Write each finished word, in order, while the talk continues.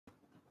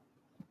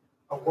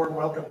A warm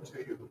welcome to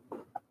you.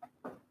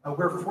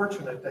 We're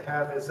fortunate to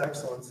have His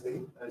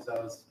Excellency,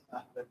 Aizaz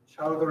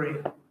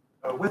Chaudhry,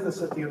 with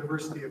us at the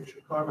University of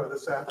Chicago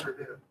this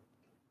afternoon.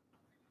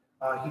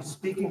 He's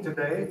speaking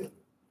today,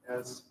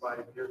 as my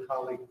dear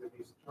colleague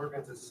Denise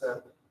Jorgens has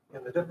said,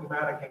 in the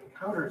Diplomatic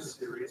Encounters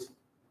series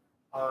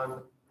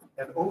on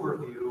an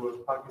overview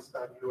of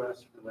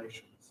Pakistan-U.S.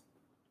 relations.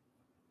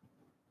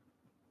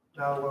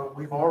 Now,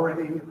 we've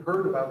already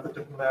heard about the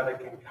Diplomatic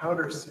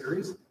Encounters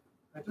series.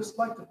 I'd just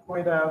like to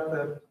point out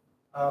that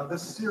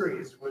this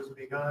series was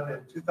begun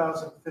in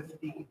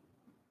 2015,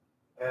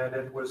 and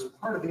it was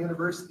part of the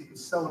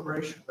university's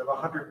celebration of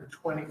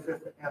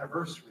 125th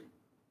anniversary.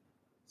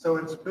 So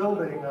it's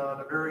building on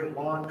a very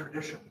long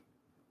tradition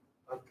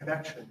of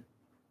connection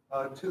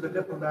to the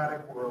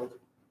diplomatic world.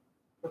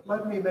 But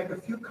let me make a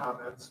few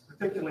comments,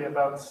 particularly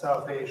about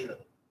South Asia.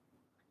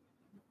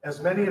 As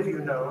many of you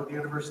know, the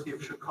University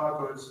of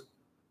Chicago's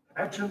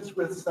connections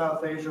with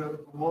South Asia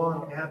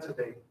long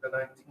antedate the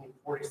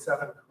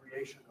 1947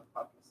 creation of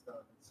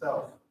Pakistan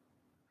itself.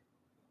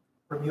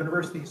 From the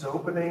university's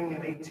opening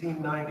in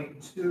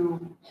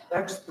 1892,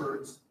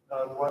 experts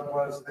on what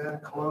was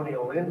then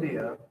colonial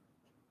India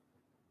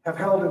have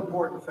held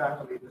important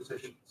faculty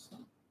positions,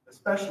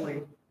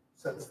 especially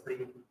since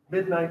the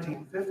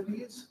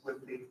mid-1950s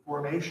with the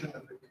formation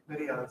of the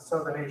Committee on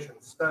Southern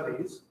Asian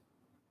Studies.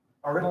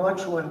 Our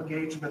intellectual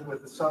engagement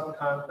with the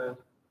subcontinent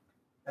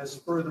has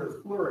further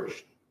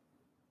flourished.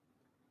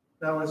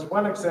 Now, as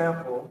one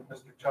example,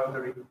 Mr.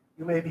 Chaudhry,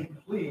 you may be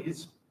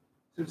pleased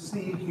to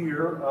see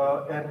here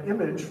an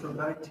image from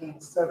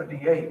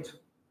 1978.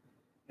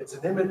 It's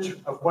an image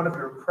of one of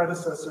your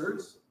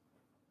predecessors,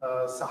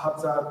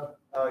 Sahabzad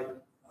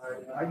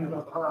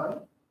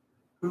Ayub,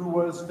 who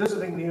was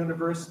visiting the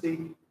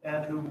university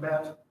and who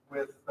met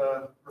with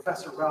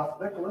Professor Ralph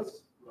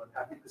Nicholas, who I'm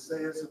happy to say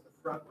is in the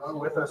front row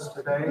with us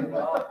today,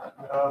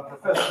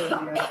 professor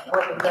in the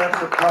Department of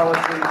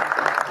Anthropology.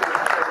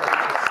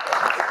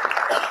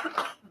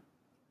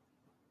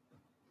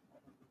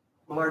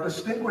 Well, our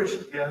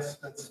distinguished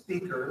guest and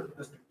speaker,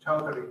 Mr.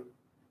 Chaudhry,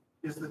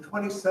 is the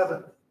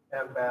 27th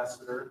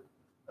ambassador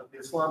of the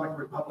Islamic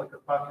Republic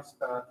of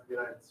Pakistan to the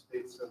United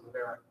States of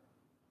America,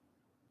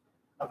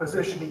 a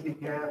position he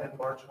began in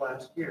March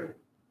last year.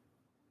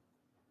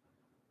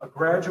 A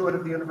graduate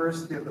of the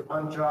University of the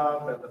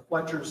Punjab and the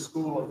Fletcher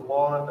School of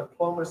Law and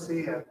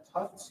Diplomacy at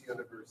Tufts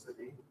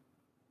University,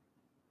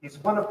 he's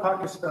one of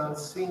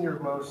Pakistan's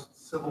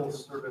senior-most civil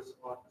service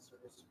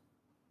officers.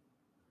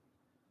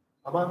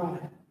 Among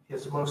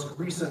his most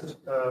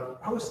recent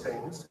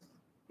postings,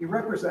 he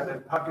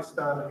represented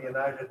Pakistan in the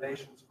United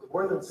Nations for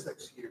more than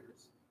 6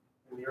 years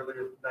in the early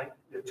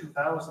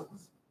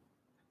 2000s.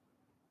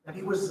 And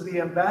he was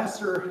the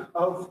ambassador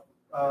of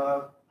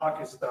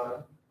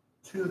Pakistan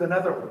to the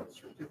Netherlands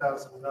from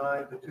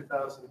 2009 to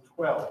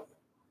 2012,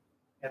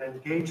 an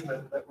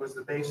engagement that was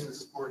the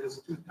basis for his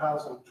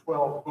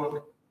 2012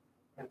 book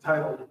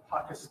entitled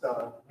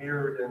Pakistan,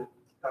 Mirrored in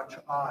Dutch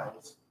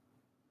Eyes.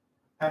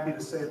 Happy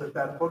to say that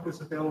that book is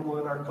available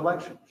in our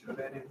collection, should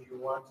any of you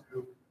want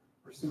to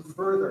pursue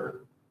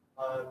further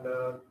on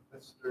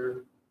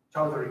Mr.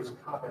 Chaudhry's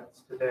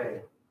comments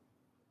today.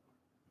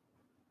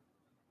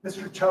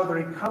 Mr.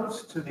 Chaudhry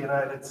comes to the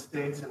United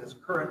States in his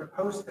current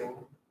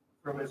posting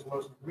from his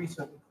most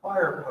recent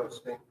prior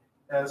posting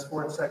as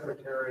Foreign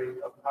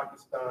Secretary of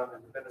Pakistan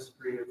in the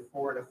Ministry of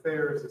Foreign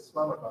Affairs,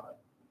 Islamabad.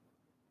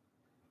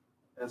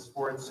 As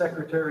Foreign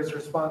Secretary's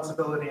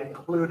responsibility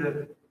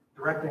included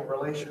directing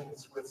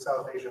relations with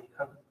South Asian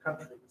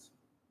countries.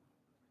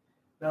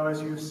 Now,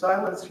 as you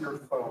silence your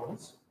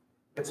phones,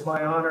 it's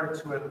my honor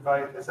to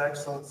invite His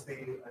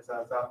Excellency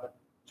Aizaz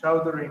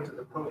Chaudhry to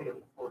the podium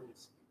for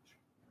his speech.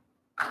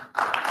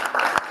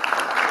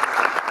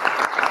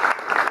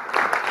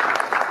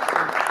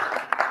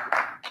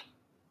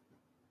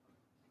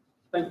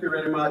 Thank you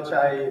very much.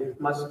 I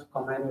must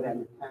commend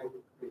and thank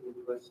the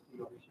University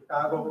of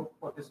Chicago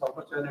for this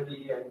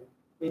opportunity, and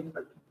in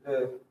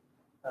particular,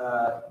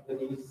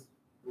 Denise,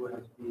 who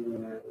has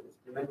been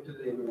instrumental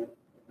in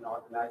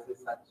organizing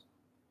such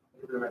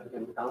diplomatic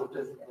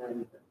encounters,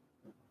 and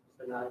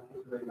Mr. Naik,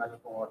 thank you very much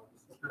for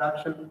this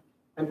introduction.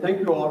 And thank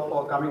you all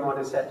for coming on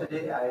a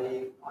Saturday.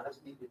 I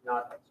honestly did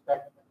not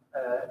expect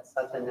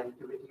such an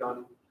activity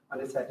on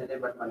a Saturday,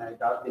 but when I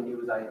got the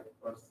news, I of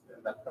course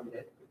welcomed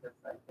it, because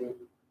I think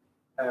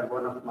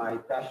one of my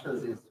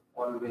passions is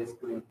always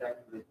to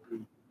interact with the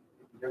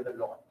younger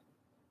lot,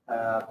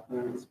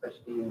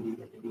 especially in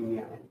the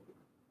academia.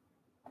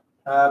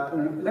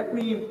 Let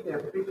me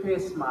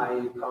preface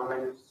my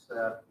comments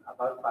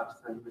about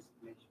Pakistan-U.S.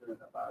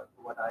 relations, about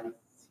what I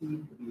see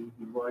to be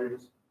the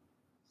world's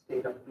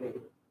state of play.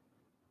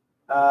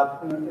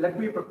 Let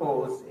me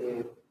propose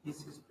a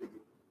thesis to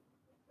you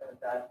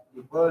that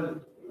the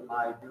world, in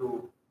my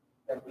view,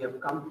 that we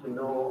have come to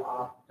know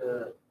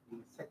after the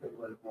Second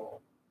World War,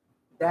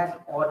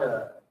 that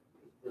order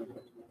is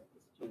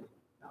changing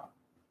now.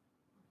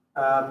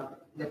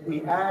 Let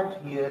me add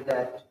here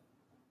that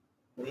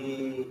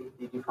the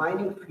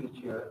defining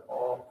feature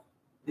of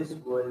this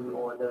world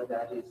order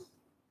that is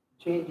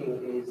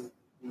changing is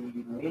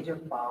the major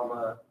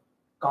power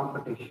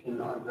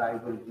competition or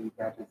rivalry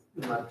that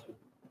is emerging.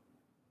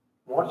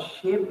 What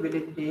shape will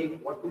it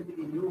take? What will be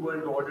the new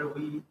world order?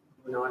 We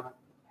do not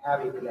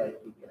have a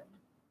clarity yet.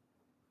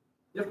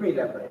 Let me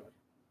elaborate.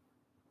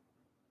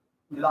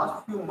 In the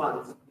last few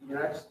months, the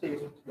United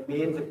States, which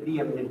remains a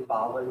preeminent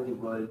power in the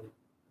world,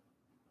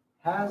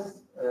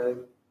 has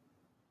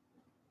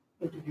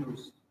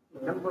introduced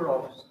a number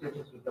of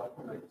strategic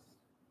documents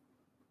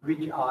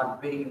which are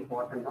very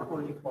important not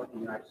only for the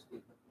United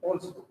States but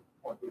also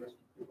for the rest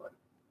of the world.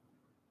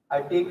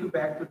 I take you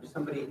back to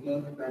December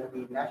 18th when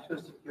the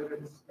National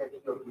Security Strategy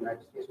of the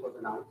United States was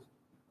announced,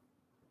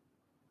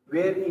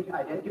 where it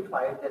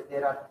identified that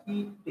there are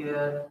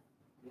three-tier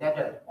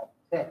ladder of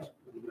threat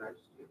to the United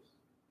States,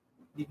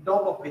 the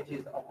top of which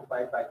is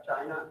occupied by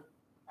China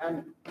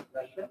and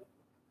Russia,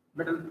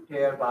 middle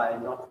tier by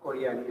North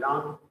Korea and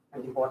Iran,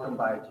 and the bottom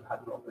by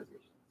jihadi organizations.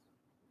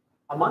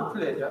 A month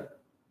later,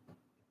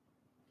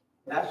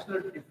 National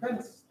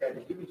Defense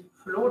Strategy, which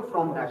flowed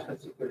from National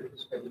Security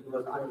Strategy,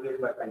 was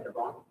unveiled by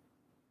Pentagon,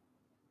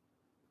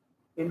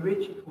 in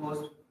which it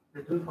was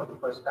written for the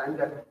first time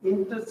that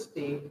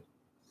interstate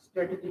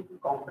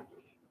strategic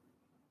competition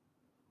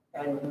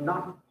and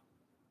not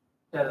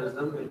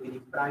terrorism will be the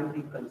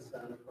primary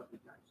concern for the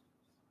United States.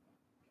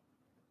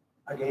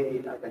 Again,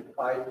 it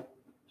identified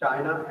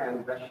China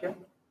and Russia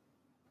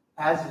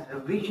as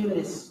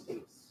revisionist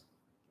states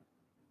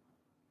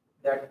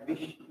that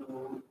wish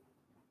to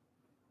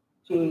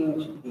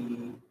change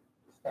the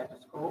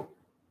status quo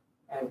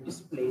and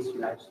displace the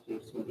United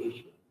States in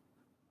Asia.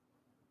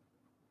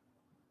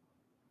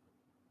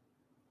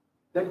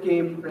 Then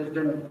came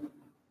President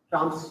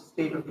Trump's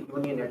State of the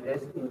Union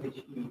address, in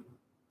which he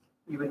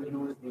even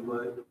used the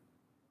word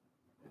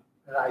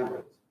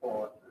rivals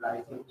for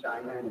rising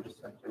China and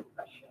resurgent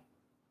Russia.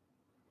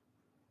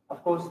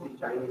 Of course, the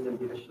Chinese and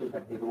the Russians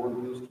had their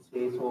own views to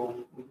say, so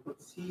we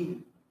could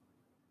see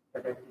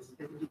that at the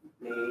strategic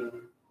plane,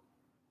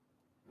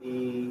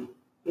 the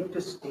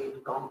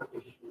interstate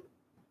competition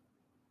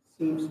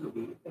seems to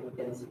be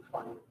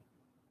intensifying.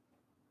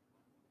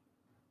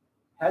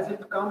 Has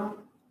it come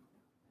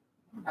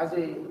as a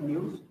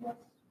news? Yes.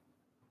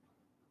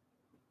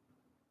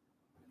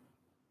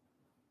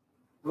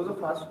 Those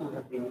of us who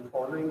have been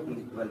following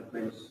these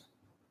developments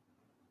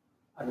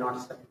are not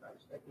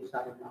surprised, at least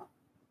I am not.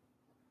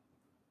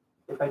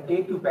 If I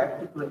take you back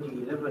to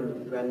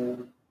 2011,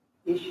 when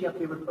Asia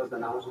Pivot was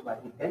announced by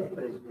the then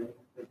President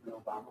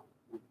Obama,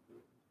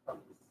 from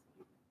this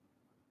state,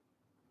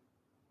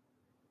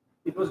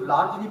 it was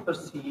largely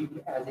perceived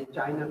as a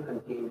China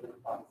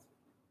containment policy.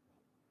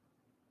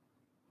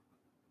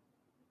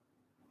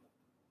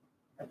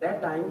 At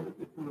that time,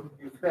 it would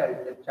be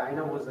felt that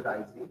China was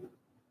rising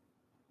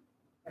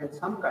and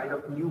some kind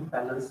of new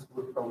balance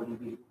would probably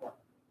be required.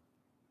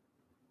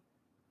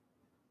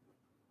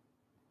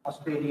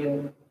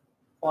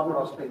 Former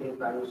Australian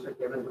Prime Minister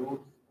Kevin Rudd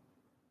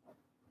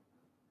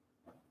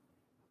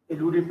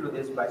alluded to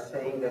this by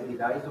saying that the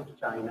rise of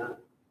China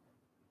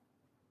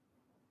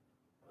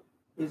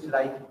is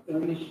like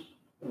English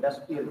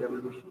Industrial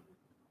Revolution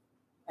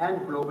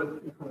and global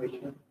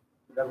information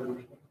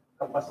revolution,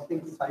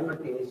 combusting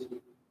simultaneously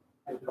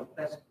and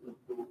compressed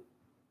into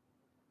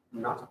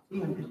not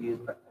 300 years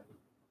but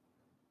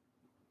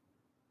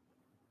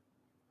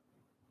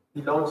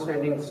 30. The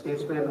long-standing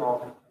statesman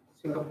of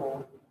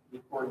Singapore,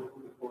 Lee Kuan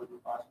Yew, before he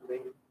passed away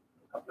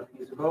a couple of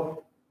years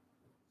ago,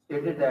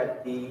 stated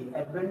that the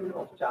advent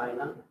of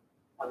China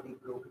on the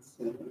global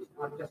scene is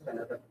not just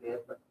another player,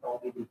 but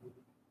probably the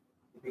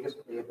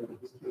biggest player in the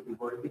history of the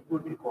world. It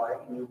would require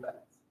a new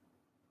balance.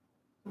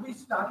 We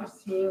started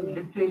seeing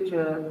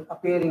literature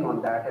appearing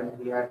on that, and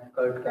we had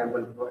Kurt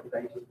Campbell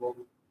write his book,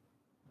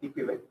 The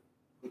Pivot,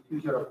 The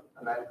Future of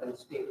American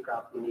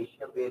Statecraft in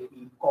Asia, where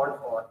he called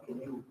for a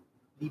new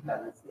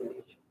rebalance in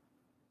Asia.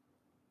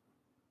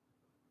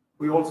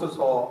 We also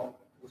saw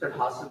Richard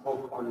Haas's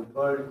book on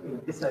World in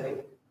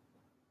Disarray,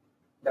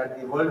 that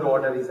the world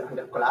order is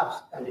under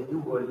collapse and a new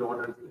world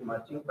order is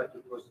emerging, but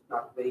it was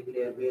not very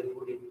clear where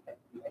would it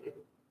be headed.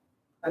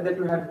 And then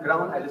you had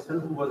Graham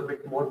Allison, who was a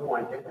bit more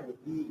pointed, and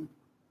he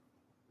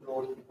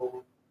wrote the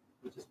book,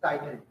 which is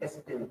titled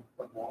Destined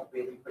for War,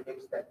 where he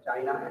predicts that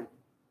China and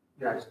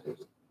the United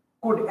States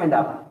could end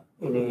up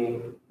in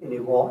a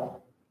war,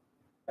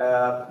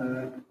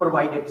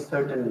 provided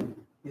certain.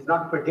 He's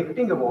not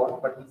predicting a war,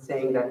 but he's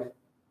saying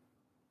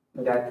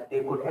that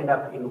they could end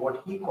up in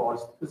what he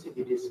calls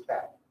Thucydides'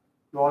 trap.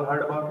 You all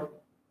heard about it?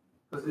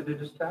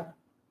 Thucydides' trap?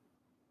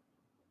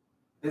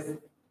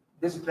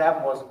 This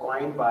trap was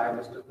coined by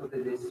Mr.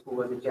 Thucydides, who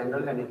was a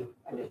general and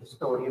a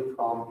historian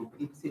from the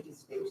Greek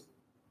city-states.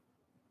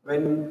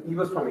 When he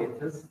was from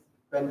Athens,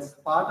 when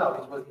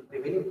Sparta, which was the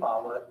prevailing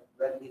power,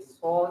 when they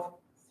saw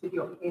the city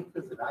of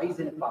Athens rise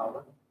in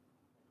power,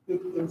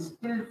 it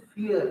instilled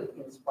fear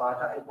in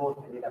Sparta and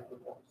both ended up in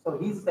war. So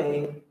he's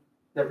saying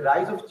the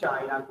rise of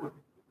China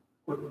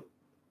could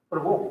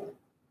provoke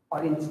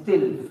or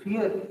instill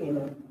fear in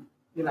the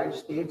United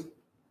States,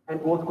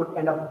 and both could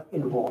end up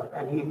in war.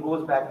 And he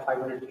goes back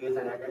 500 years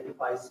and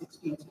identifies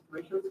 16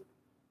 situations.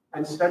 And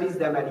and studies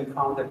them, and he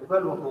found that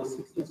 12 of those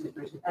 16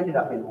 situations ended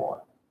up in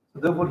war. So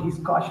therefore, he's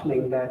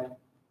cautioning that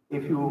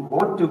if you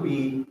want to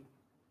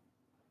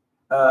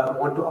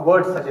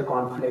avoid such a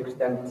conflict,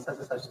 then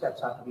such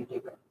steps are to be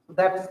taken. So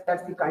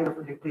that's the kind of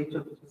literature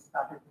which is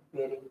started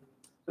preparing.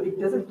 So it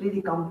doesn't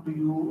really come to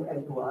you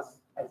and to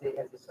us as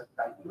a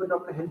surprise. Even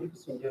Dr. Henry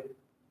Kissinger,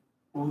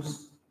 who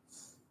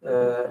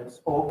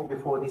spoke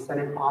before the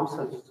Senate Armed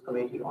Services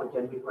Committee on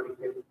January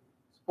 25th,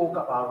 spoke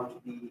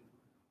about the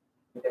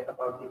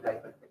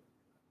rifle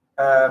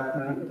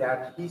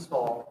that he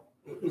saw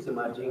is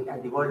emerging,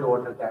 and the world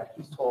order that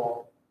he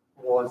saw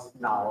was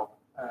now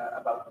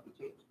about to be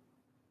changed.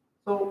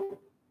 So,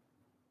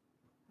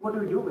 what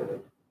do you do with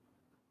it?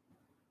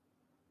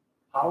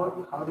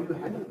 How do you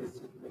handle this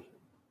situation?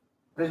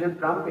 President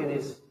Trump, in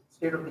his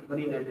State of the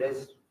Union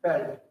address,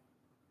 felt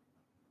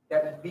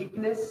that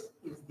weakness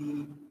is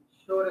the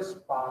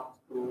surest path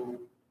to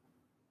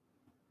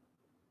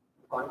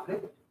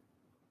conflict,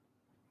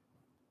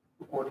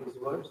 to quote his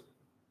words,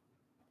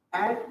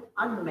 and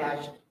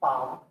unmatched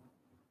power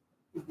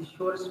is the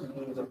surest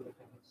means of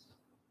defense.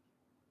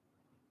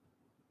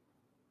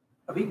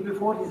 A week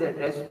before his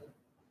address,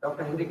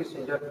 Dr. Henry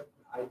Kissinger,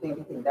 I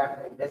think in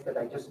that address that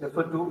I just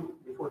referred to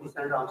before the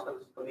Senate Armed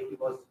Services Committee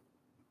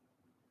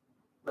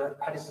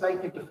had a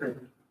slightly different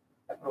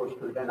approach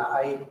to it, and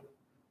I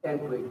tend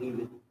to agree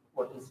with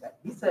what he said.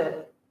 He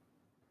said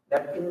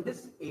that in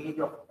this age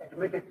of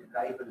admitted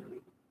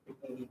rivalry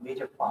between the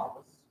major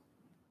powers,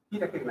 he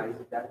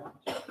recognizes that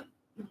much,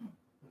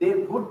 there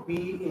would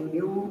be a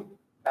new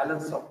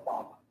balance of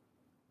power.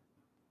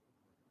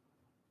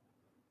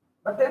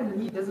 But then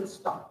he doesn't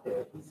stop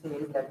there. He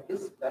says that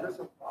this balance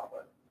of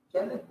power,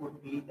 challenge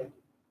would be that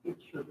it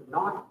should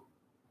not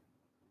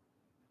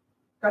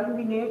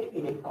culminate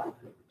in a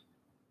conflict.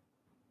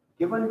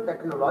 Given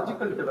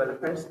technological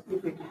developments,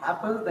 if it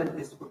happens, then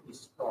this would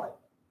destroy.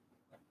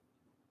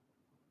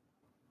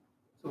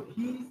 So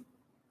he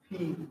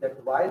feels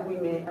that while we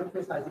may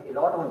emphasize a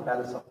lot on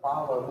balance of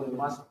power, we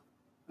must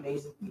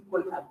place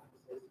equal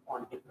emphasis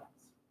on difference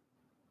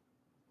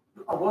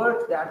to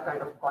avoid that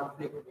kind of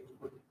conflict which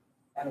would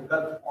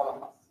engulf all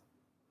of us.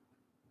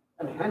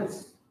 And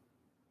hence,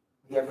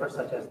 the efforts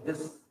such as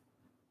this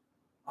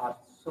are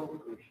so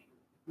crucial.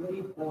 You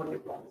need more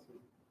diplomacy.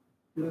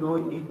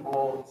 You need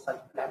more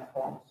such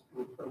platforms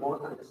to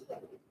promote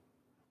understanding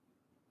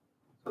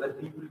so that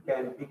people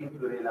can begin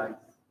to realize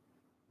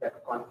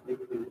that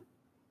conflict will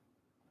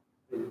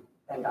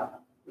end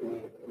up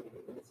in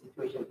a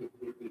situation which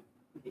will be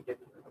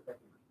detrimental of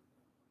everyone.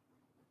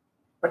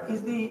 But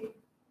is the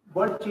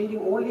world changing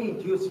only in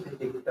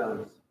geostrategic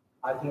terms?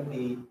 I think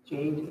the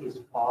change is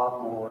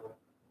far more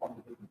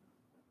complicated.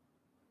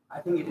 I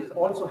think it is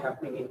also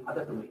happening in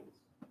other domains,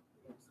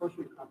 in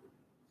social economic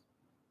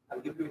domains. I'll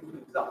give you a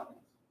few examples.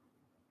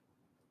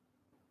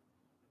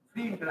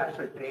 Free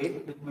international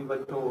trade, which we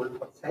were told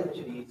for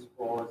centuries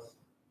was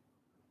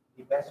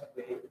the best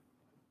way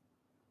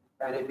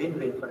and a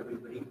win-win for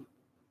everybody,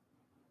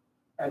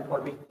 and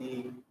for which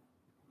the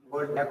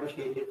world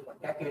negotiated for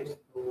decades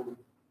through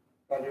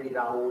Kennedy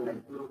round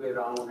and Uruguay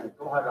round and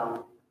Doha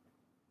round,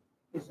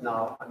 is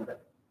now under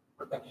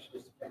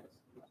protectionist trends.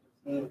 We have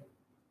seen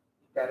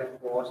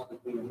tariff wars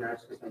between the United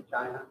States and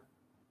China,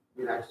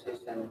 the United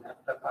States and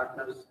Africa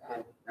partners,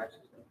 and the United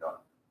States and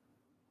Europe.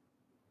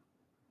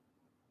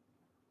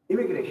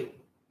 Immigration,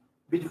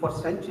 which for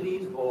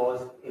centuries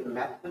was a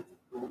method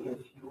to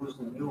infuse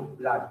new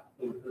blood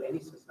into any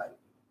society,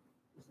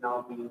 is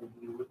now being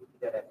viewed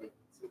either as a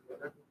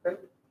secular threat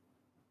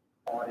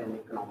or an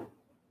economic.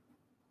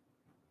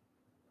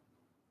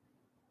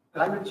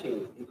 Climate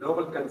change, the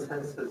global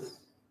consensus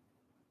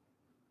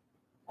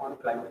on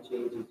climate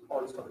change is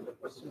also under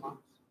question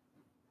marks.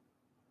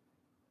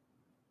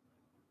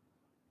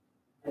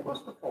 And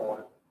most of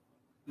all,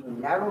 the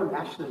narrow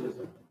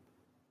nationalism,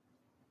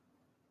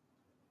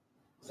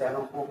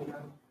 xenophobia,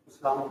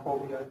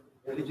 Islamophobia,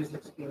 religious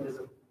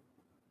extremism,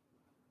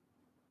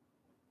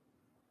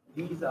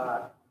 these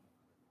are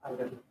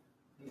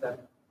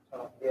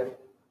they're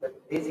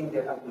raising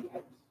their ugly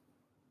heads.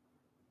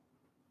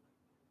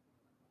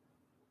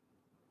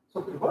 So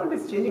the world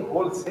is changing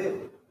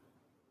wholesale.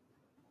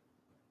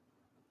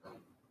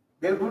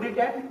 Where would it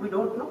end? We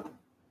don't know.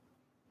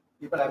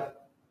 People have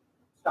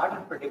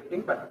started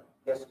predicting, but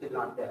they're still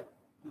not there.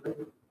 Even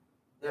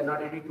they're not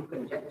ready to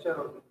conjecture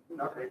or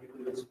not ready to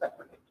even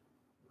speculate,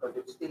 because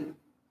it's still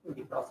in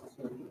the process,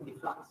 in the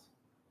flux.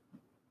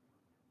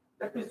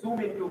 Let me zoom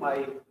into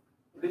my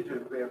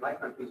region where my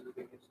country is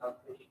located, South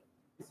Asia.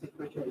 The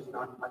situation is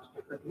not much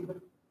different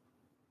either.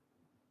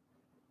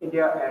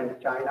 India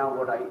and China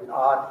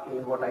are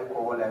in what I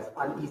call as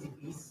uneasy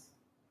peace.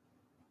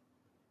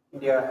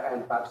 India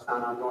and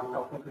Pakistan are not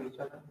talking to each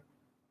other.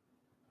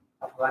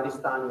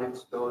 Afghanistan,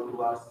 next door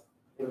to us,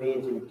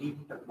 remains in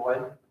deep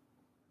turmoil.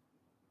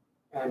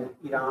 And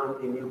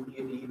Iran, the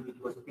nuclear deal, which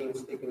was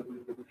painstakingly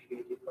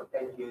negotiated for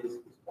 10 years,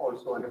 is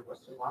also under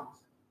question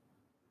marks.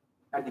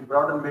 And the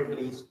broader Middle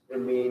East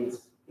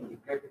remains in the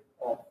grip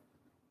of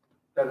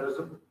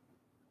terrorism.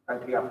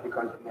 Country after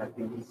country has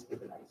been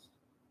destabilized.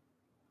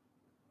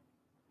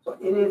 So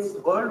in its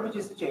world which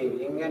is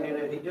changing and in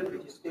a region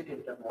which is still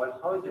in turmoil,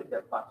 how is it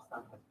that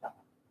Pakistan has done?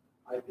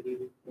 I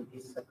believe in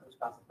these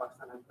circumstances,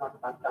 Pakistan has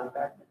not done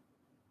badly.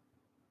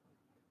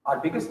 Our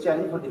biggest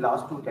challenge for the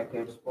last 2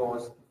 decades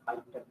was to fight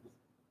terrorism.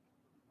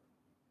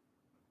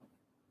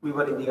 We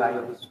were in the eye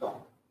of the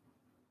storm.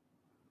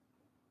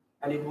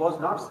 And it was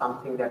not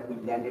something that we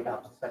landed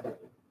up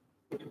suddenly.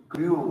 It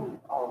grew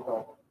out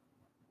of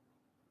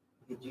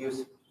the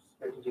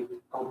geostrategic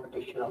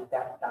competition of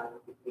that time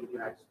between the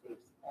United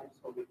States and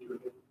Soviet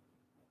Union.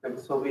 When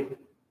Soviet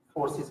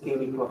forces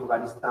came into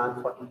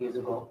Afghanistan 40 years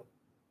ago,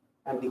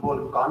 and the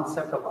whole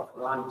concept of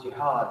Afghan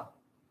jihad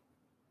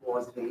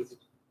was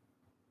raised.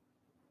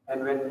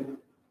 And when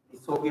the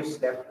Soviets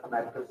left,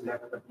 Americans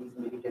left, but these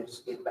militants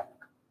stayed back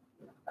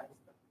in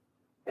Afghanistan.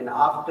 And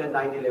after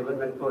 9/11,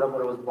 when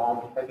Torabora was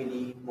bombed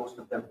heavily, most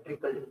of them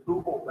trickled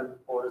through open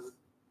porous,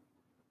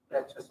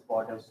 treacherous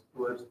borders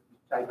towards the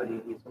tribal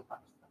areas of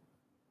Pakistan.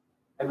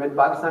 And when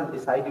Pakistan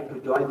decided to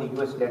join the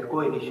US-led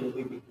coalition,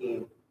 we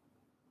became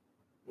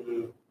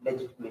a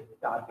legitimate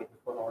target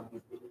for all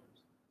these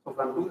militants. So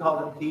from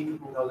 2003 to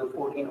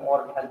 2014,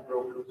 all hell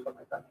broke loose for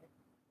my country.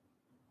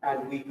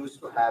 And we used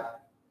to have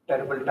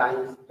terrible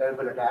times,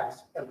 terrible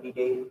attacks every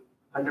day,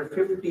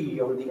 150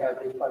 on the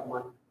average per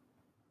month,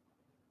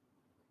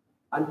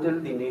 until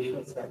the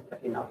nation said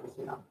that enough is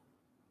enough.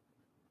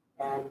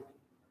 And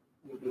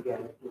we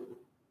began to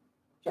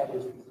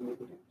challenge these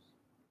militants.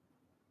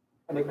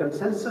 And a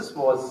consensus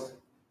was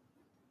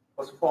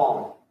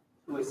formed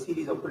through a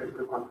series of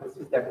political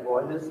conferences that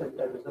violence and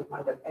terrorism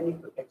under any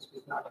pretext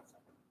is not acceptable.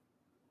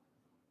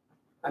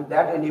 And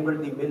that enabled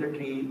the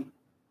military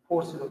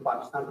forces of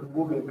Pakistan to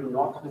move into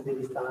North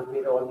Waziristan,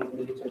 where all these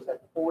militants had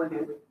pulled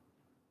in,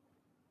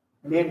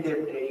 made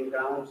their training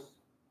grounds,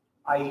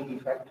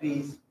 IED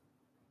factories,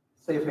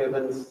 safe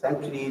havens,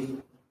 sanctuaries,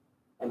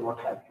 and what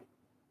have you.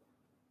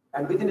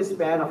 And within a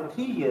span of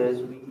 3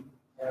 years, we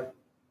have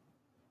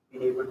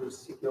been able to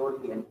secure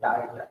the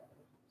entire track.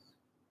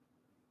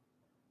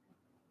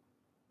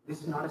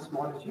 This is not a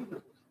small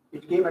achievement.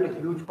 It came at a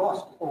huge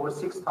cost. Over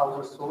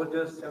 6,000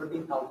 soldiers,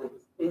 17,000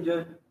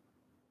 injured,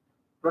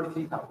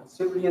 23,000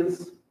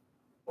 civilians. It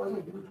was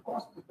a huge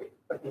cost to pay.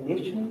 But the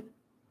nation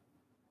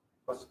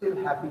was still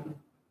happy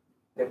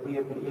that we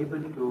have been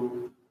able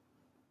to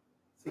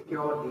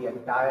secure the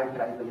entire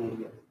tribal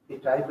areas. The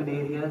tribal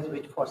areas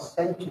which for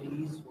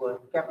centuries were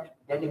kept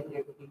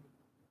deliberately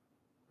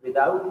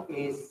without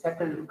a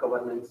settled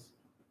governance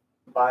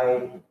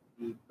by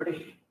the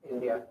British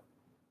India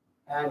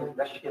and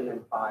Russian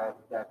Empire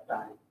at that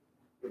time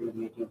during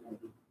the 18th and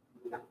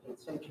the 19th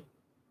century.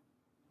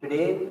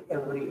 Today,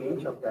 every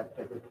inch of that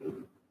territory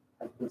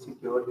has been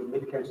secured. The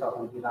militants are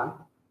on the run.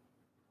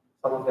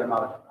 Some of them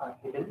are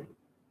hidden,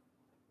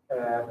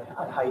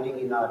 are hiding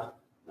in our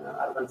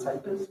urban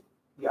centers.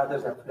 The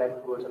others have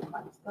fled towards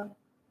Afghanistan.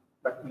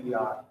 But we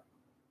have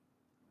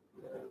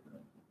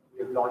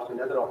launched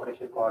another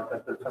operation called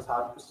Dartul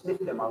Fasad to sniff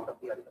them out of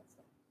the urban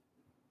centers.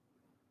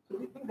 So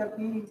we think that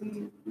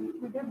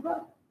we did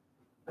well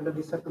under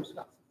these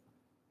circumstances.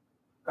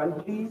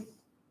 Countries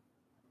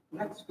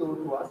next door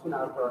to us in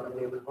our broader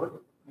neighborhood,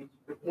 which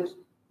witnessed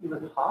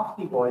even half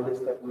the violence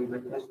that we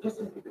witnessed,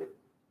 disintegrated.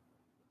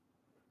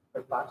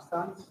 But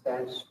Pakistan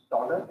stands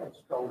taller and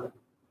stronger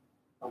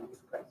from this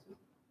crisis.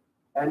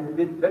 And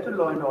with better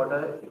law and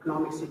order,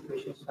 economic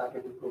situation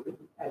started improving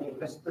and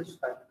investments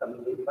started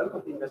coming in. Bulk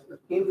of the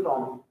investments came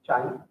from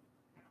China.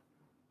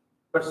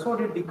 But so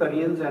did the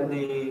Koreans and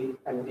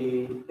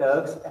the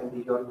Turks and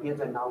the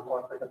Europeans, and now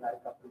corporate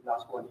America for the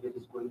last 1 year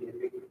is going in a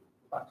big way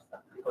to Pakistan,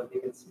 because they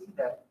can see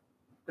that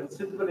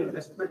considerable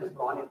investment has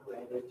gone into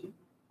energy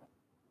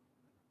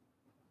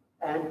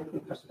and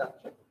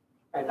infrastructure.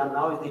 And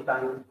now is the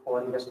time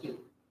for industrial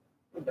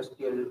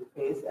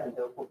phase, and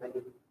therefore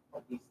many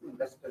of these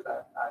investors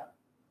are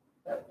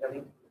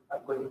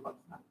going to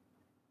Pakistan.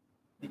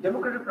 The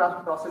democratic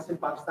process in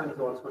Pakistan is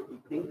also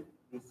deepening.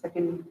 The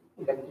second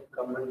elected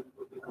government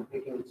will be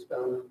completing its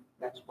term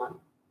next month.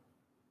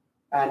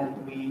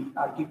 And we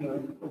are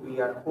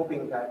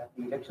hoping that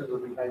the elections will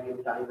be held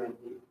in time and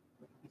the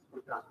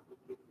peaceful transfer will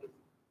take place.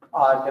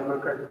 Our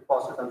democratic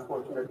process,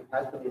 unfortunately,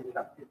 has been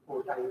interrupted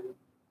 4 times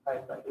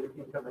by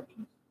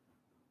interventions.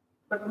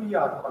 But we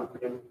are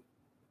confident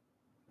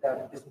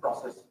that this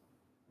process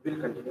will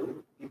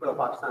continue. People of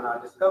Pakistan are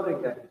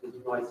discovering that it is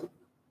noisy,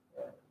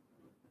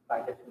 by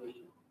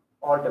definition.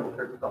 All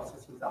democratic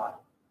processes are.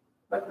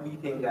 But we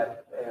think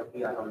that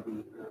we are on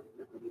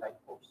the right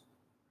course.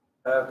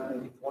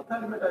 The fourth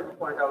element I would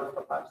point out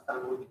for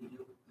Pakistan would be the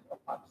youth of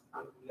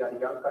Pakistan. We are a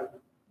young country,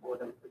 more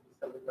than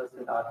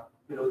 57% are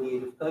below the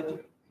age of 30.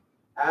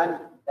 And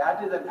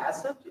that is an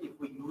asset if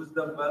we use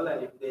them well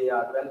and if they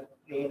are well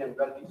trained and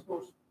well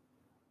resourced.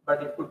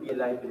 But it could be a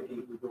liability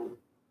if we don't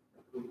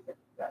do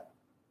that.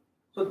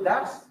 So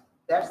that's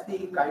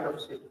the kind of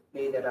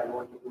play that I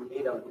wanted to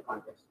lay down the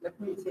context. Let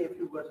me say a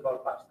few words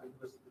about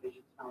Pakistan-US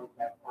relations now in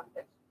that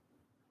context.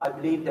 I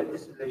believe that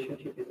this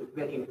relationship is a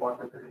very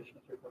important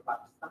relationship for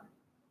Pakistan.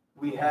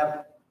 We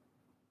have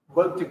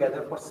worked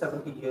together for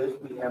 70 years.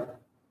 We have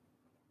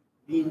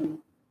been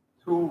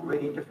through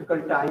very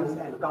difficult times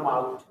and come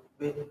out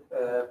with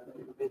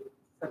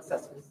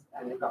successes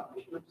and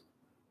accomplishments,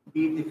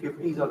 be it the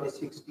 50s or the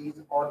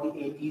 60s or the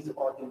 80s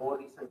or the more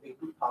recently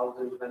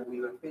 2000s when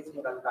we were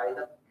facing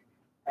Al-Qaeda.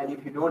 And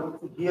if you don't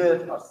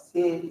hear or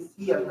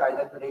see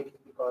Al-Qaeda today, it's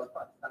because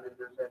Pakistan and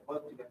Israel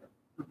worked together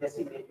to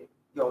decimate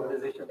the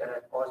organization that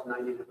had caused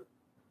 9/11.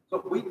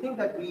 So we think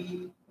that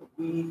we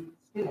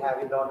still have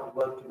a lot of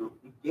work to do.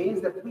 The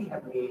gains that we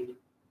have made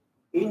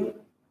in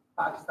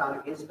Pakistan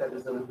against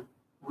terrorism,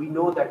 we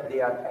know that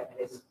they are at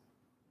risk.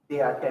 They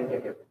are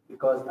tentative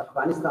because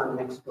Afghanistan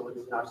next door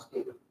is not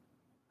stable.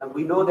 And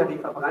we know that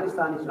if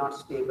Afghanistan is not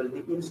stable,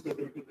 the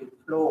instability will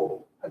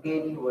flow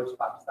again towards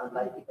Pakistan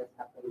like it has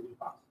happened in the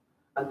past.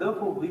 And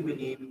therefore, we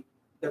believe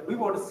that we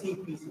want to see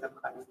peace in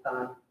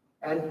Afghanistan.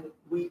 And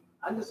we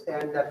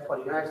understand that for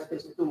the United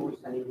States too,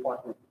 it's an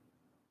important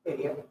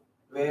area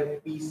where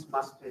peace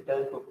must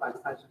return to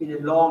Afghanistan. It's been a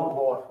long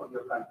war for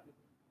your country.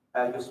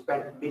 You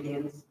spent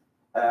millions,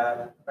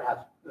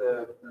 perhaps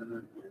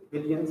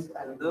billions,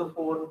 and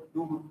therefore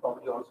you would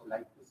probably also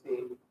like to see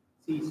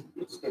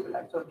it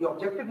stabilized. So the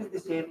objective is the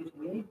same.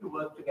 We need to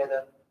work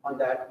together on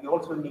that. We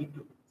also need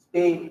to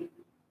stay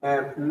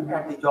at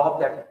the job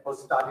that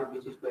was started,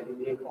 which is to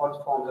eliminate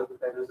all forms of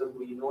terrorism.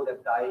 We know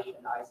that Daesh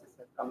and ISIS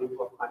have come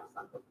into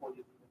Afghanistan, therefore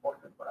it's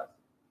important for us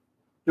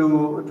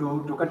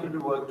to continue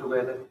to work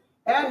together.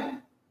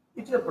 And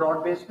it's a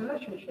broad-based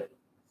relationship.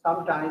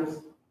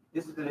 Sometimes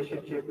this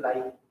relationship,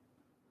 like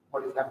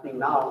what is happening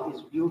now,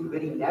 is viewed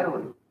very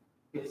narrowly.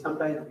 It is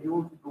sometimes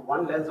viewed through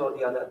one lens or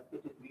the other.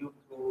 It is viewed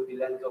through the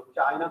lens of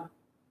China.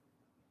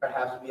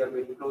 Perhaps we are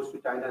very close to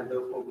China and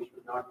therefore we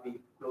should not be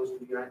close to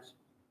the United States.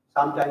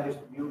 Sometimes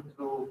it's viewed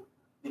through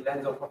the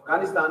lens of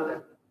Afghanistan,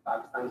 that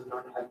Pakistan is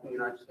not helping the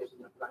United States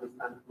and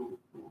Afghanistan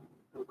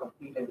to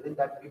compete and win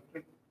that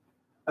victory.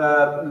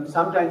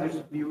 Sometimes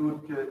it's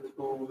viewed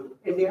through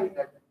India,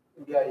 that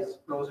India is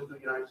closer to the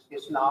United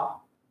States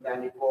now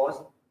than it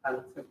was, and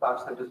since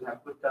Pakistan doesn't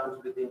have good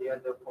terms with India,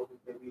 therefore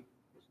maybe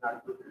it's not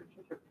a good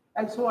relationship,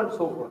 and so on and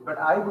so forth. But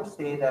I would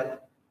say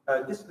that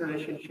this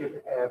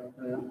relationship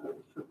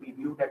should be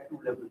viewed at two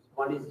levels.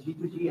 One is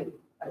G2G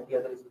and the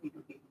other is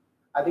P2P.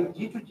 I think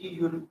G2G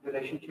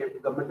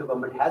relationship, government to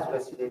government, has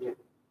vacillated,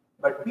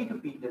 but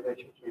P2P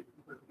relationship,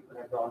 people to people,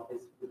 has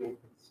always remained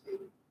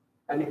stable.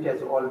 And it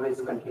has always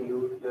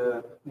continued,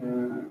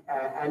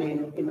 and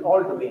in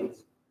all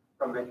domains,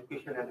 from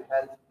education and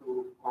health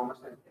to commerce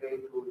and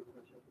trade to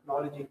information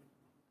technology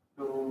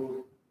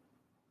to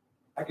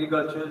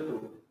agriculture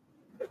to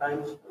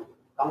defense to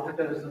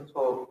counterterrorism.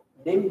 So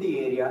name the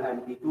area,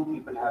 and the two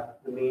people have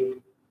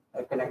remained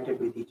connected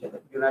with each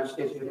other. United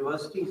States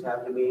universities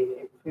have remained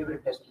a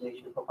favorite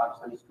destination for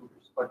Pakistani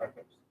students for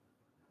decades.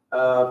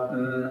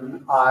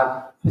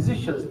 Our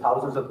physicians,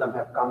 thousands of them,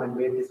 have come and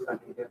made this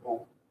country their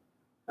home.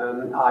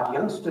 Our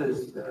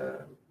youngsters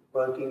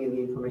working in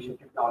the information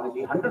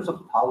technology, hundreds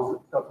of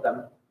thousands of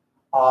them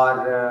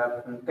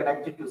are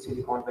connected to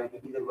Silicon Valley,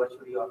 either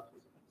virtually or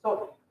physically.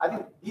 So I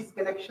think these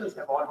connections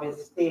have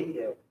always stayed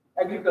there.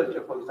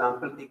 Agriculture, for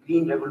example, the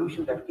green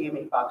revolution that came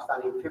in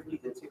Pakistan in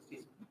 50s and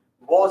 60s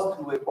was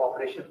through a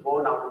cooperation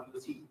born out of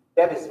UC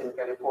Davis in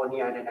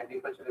California and an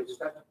agricultural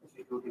research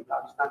institute in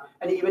Pakistan.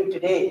 And even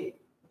today,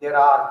 there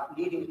are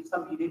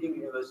some leading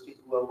universities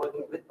who are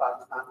working with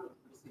Pakistan in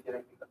precision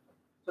agriculture.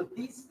 So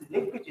these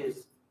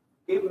linkages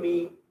give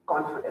me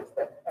confidence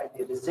that and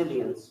the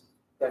resilience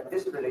that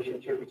this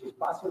relationship, which is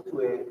passing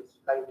through a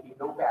slightly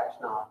low patch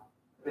now,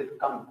 will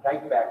come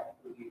right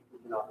back to the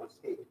normal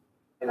state.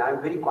 And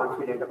I'm very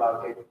confident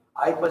about it.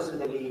 I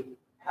personally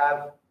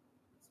have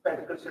spent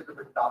a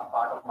considerable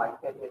part of my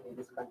career in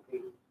this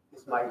country.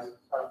 This is my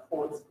sort of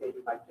fourth state.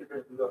 My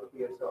children grew up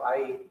here, so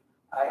I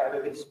have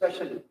a very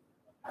special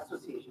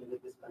association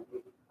with this country.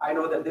 I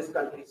know that this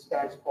country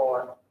stands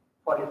for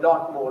a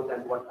lot more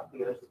than what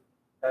appears.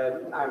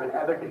 I'm an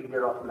avid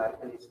reader of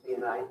American history,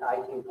 and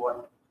I think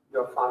what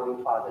your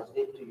founding fathers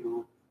did to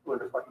you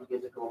 240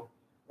 years ago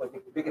was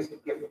the biggest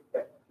gift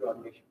that your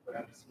nation could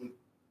have received.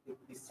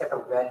 The set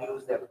of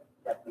values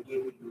that we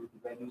gave to you,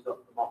 the values of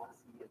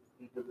democracy and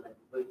freedom and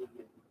liberty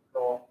and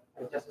law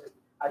and justice.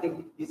 I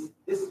think this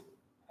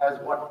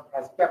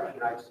has kept the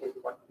United States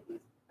what it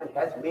is and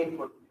has made the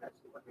United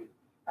States what it is.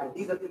 And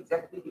these are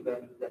exactly the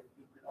values that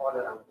people all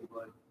around the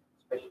world,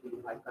 especially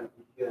in my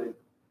country, here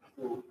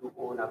to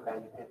own up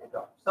and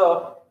adopt.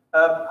 So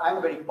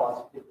I'm very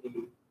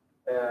positively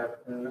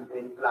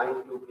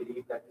inclined to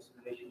believe that this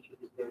relationship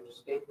is there to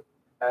stay,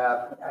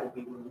 and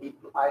we will need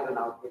to iron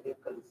out the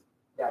wrinkles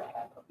that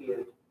have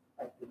appeared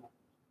at the moment.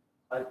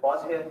 I'll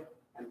pause here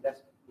and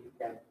let's we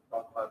can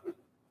talk about it.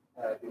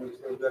 You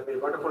have been a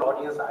wonderful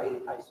audience.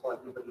 I saw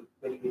everybody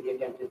very, very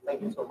attentive.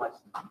 Thank you so much.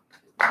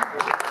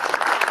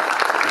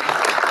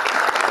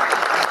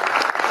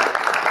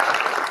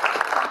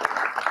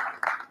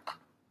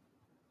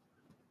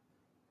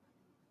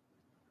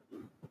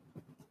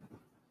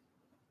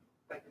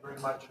 Thank you very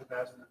much,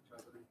 Aizaz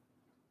Chaudhry.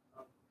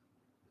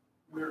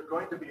 We're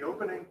going to be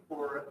opening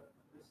for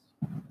this.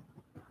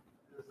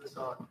 Is this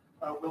on?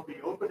 We'll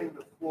be opening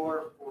the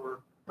floor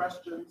for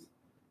questions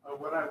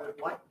what I would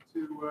like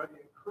to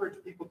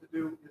encourage people to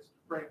do is to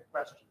frame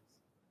questions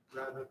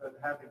rather than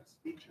having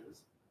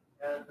speeches.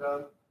 And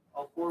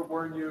I'll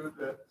forewarn you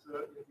that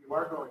if you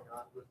are going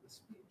on with the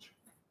speech,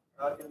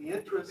 in the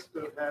interest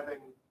of having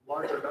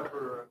larger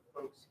number of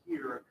folks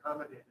here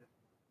accommodated,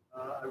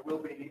 I will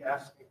be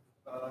asking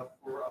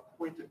for a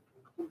pointed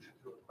conclusion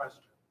to a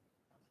question.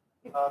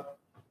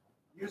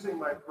 Using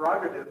my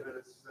prerogative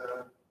as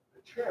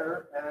the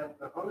chair and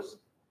the host,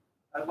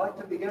 I'd like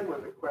to begin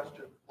with a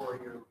question for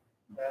you.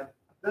 And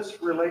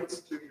this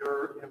relates to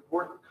your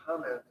important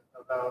comment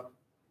about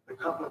the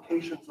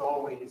complications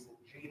always in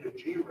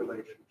G-to-G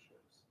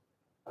relationships,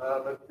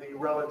 but the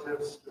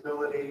relative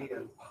stability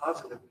and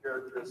positive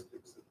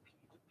characteristics of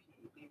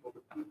P-to-P,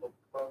 people-to-people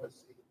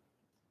diplomacy.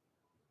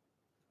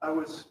 I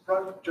was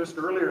struck just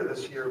earlier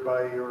this year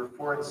by your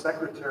foreign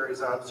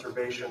secretary's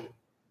observation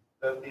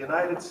that the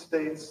United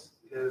States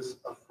is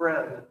a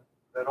friend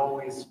that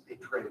always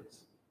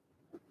betrays.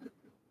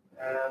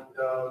 And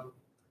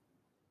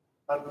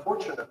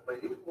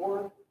unfortunately,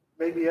 or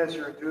maybe as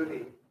your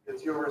duty,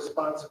 it's your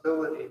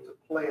responsibility to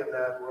play in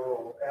that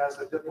role as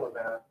a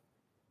diplomat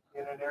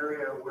in an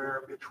area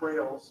where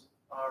betrayals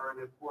are an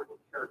important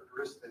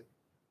characteristic.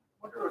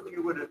 I wonder if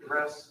you would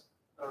address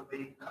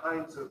the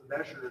kinds of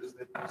measures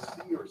that you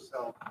see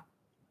yourself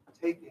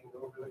taking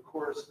over the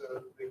course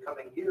of the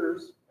coming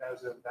years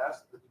as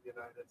ambassador to the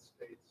United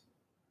States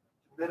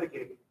to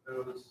mitigate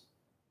those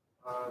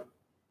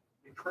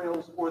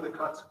betrayals or the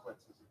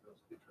consequences of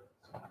those betrayals.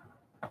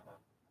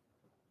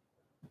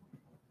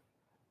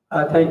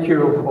 Thank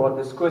you for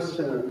this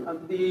question.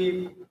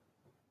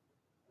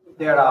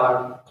 There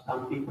are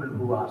some people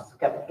who are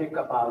skeptic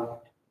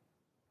about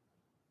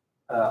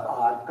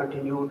our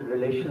continued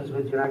relations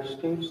with the United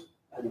States,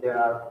 and there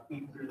are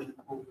people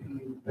who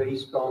feel very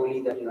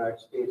strongly that the United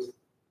States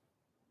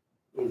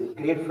is a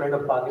great friend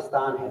of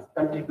Pakistan, has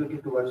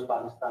contributed towards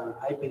Pakistan.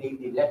 I believe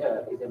the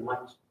latter is a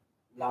much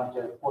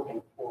larger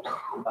potent force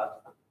in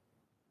Pakistan.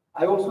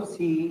 I also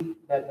see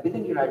that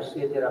within the United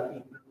States, there are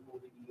people who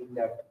feel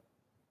that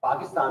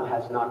Pakistan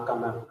has not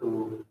come up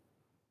to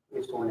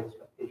its own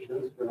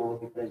expectations. You know,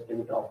 the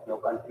president of your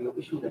country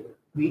issued a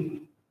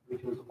tweet,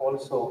 which was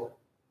also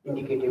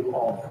indicative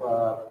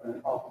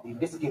of the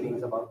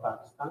misgivings about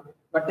Pakistan.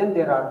 But then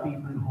there are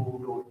people who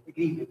don't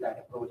agree with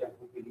that approach and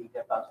who believe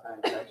that Pakistan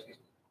and the United States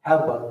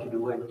have work to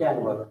do and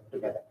can work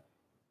together.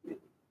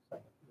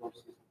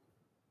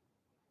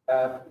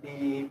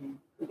 The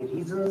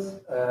reasons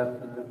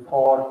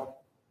for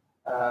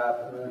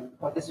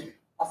this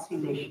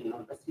oscillation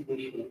or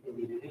vacillation in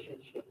the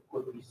relationship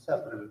could be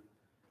several.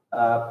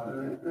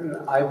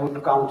 I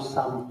would count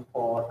some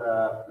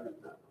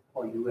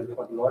for you and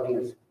for the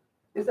audience.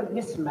 There's a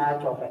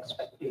mismatch of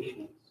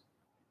expectations.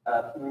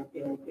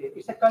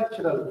 It's a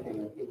cultural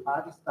thing. In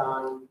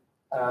Pakistan,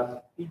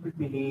 people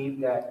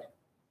believe that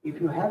if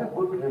you have a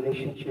good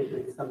relationship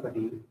with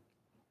somebody,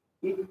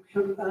 it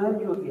should earn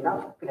you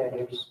enough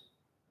credits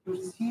to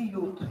see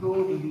you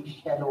through the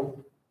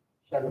shallow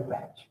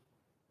patch.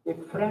 A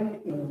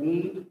friend in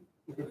need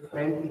is a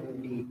friend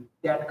in need,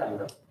 that kind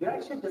of. The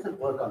United States doesn't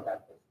work on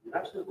that basis. The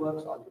United States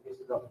works on the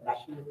basis of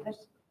national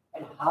interest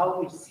and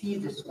how it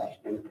sees its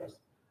national interest.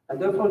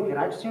 And therefore, the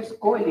United States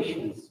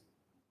coalitions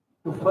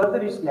to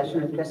further its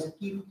national interest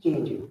keep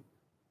changing.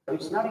 So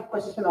it's not a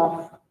question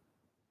of,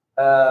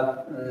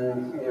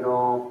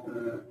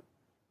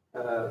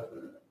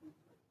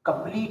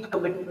 complete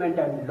commitment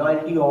and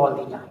loyalty all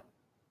the time.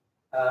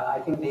 I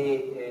think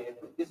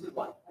this is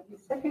one. And the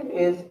second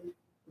is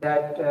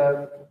that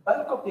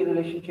bulk of the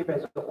relationship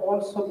has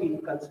also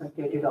been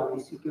concentrated on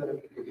the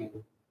security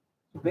domain,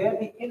 where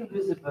the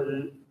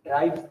invisible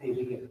drives the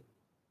real.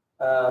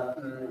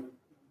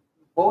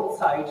 Both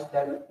sides,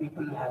 then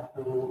people have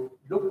to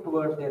look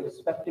towards their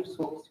respective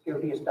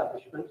security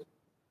establishments,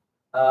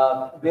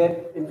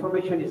 where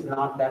information is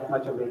not that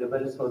much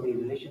available, so the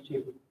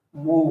relationship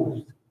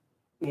moves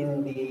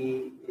in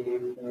the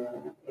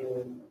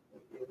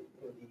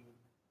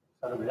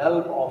sort of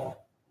realm of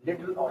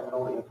little or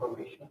no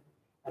information,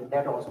 and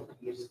that also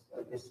creates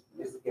this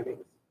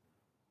misgivings.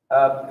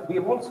 We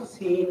have also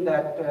seen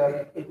that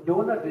a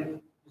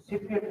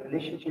donor-recipient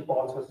relationship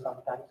also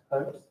sometimes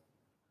hurts,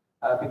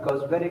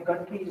 because when a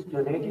country is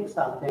donating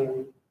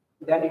something,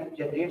 then it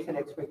generates an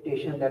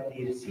expectation that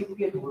the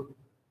recipient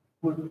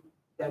would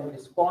then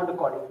respond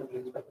according to the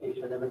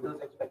expectation, and when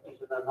those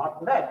expectations are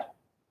not met,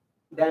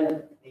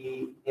 then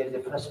there is a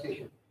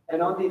frustration.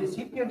 And on the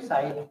recipient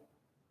side,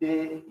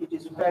 it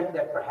is felt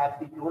that perhaps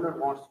the donor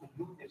wants to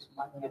use its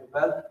money and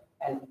wealth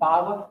and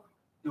power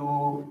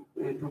to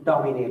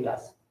dominate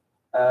us.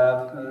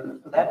 So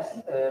that's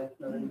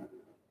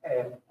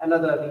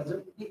another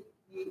reason.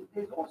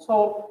 There's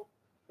also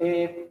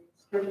a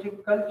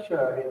strategic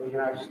culture in the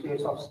United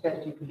States of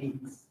strategic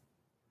leaks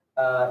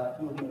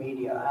through the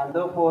media, and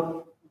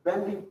therefore,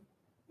 when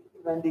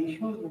the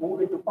issues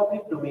move into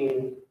public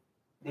domain,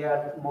 they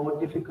are more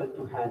difficult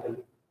to handle.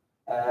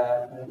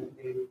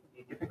 The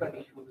difficult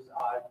issues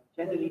are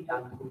generally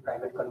done through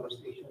private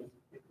conversations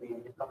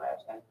between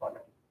diplomats and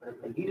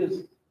political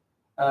leaders.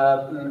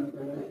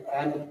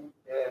 And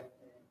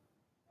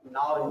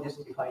now in this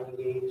defining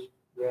age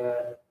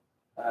where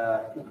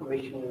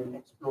information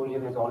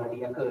explosion has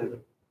already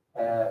occurred,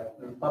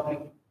 public,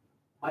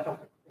 much of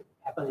it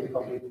happens in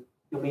public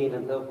domain,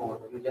 and therefore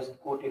you just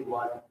quoted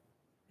one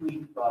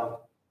tweet from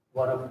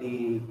one of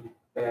the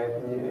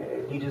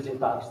leaders in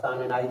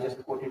Pakistan, and I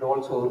just quoted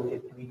also a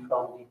tweet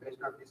from the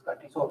president of this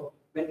country. So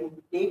when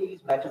you take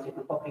these matters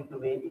into public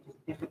domain, it is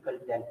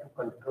difficult then to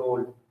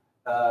control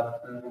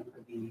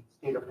the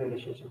state of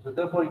relationship. So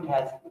therefore, it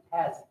has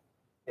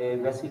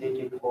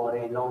vacillated for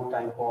a long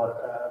time for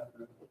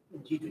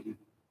G2G.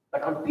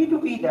 But on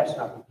P2P, that's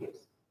not the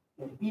case.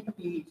 In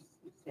P2P,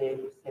 it's a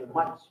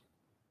much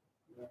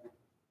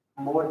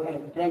more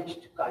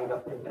entrenched kind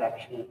of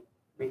interaction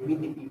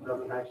between the people of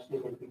the United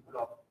States and people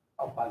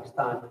of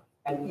Pakistan.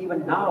 And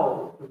even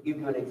now, to give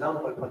you an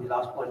example, for the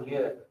last 1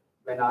 year,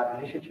 when our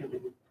relationship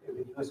with the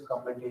US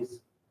government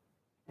is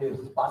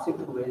passing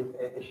through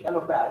a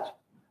shallow patch,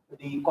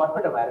 the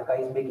corporate America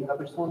is making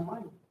up its own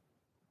mind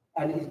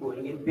and is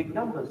going in big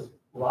numbers.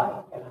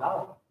 Why and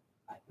how?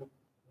 I think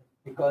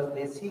because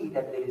they see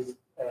that there is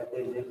a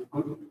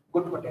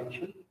good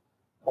potential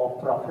for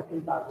profit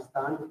in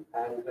Pakistan,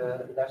 and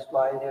that's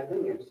why they are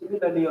doing it.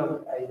 Similarly, I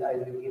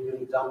will give you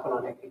an example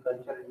on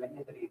agriculture and many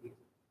other areas.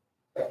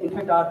 In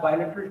fact, our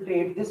bilateral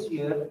trade this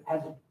year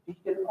has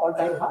reached an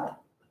all-time high,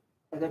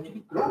 has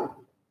actually grown.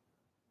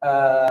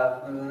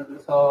 I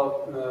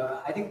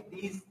think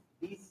these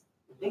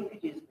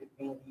linkages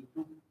between the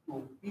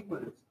two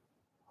peoples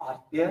are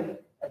there,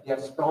 they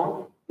are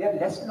strong, they are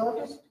less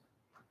noticed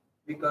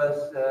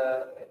because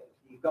the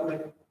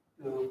government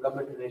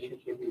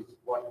relationship is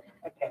what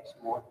attracts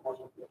most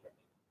of the attention.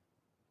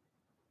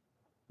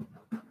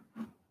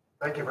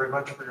 Thank you very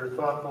much for your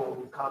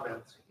thoughtful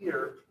comments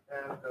here,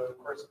 and of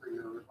course for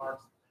your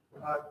remarks.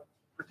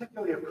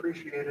 Particularly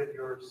appreciated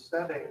your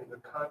setting the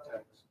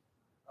context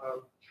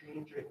of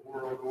changing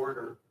world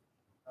order.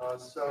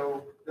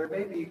 So there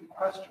may be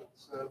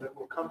questions that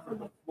will come from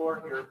the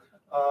floor here,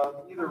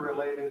 either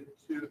related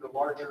to the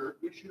larger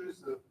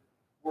issues of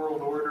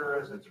world order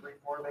as it's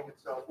reforming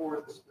itself,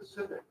 or the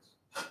specifics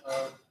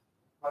of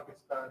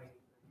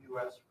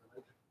Pakistani-U.S.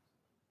 relations.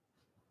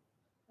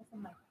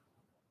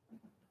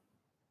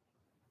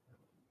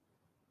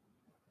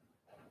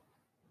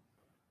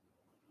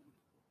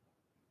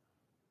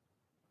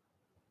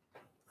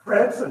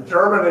 France and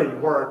Germany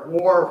were at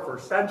war for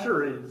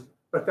centuries,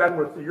 but then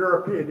with the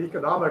European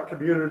Economic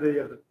Community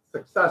and the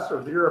successor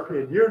of the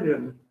European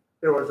Union,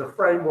 there was a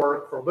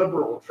framework for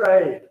liberal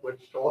trade,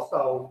 which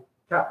also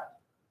kept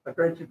a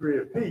great degree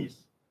of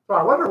peace. So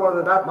I wonder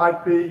whether that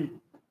might be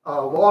a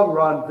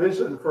long-run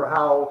vision for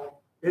how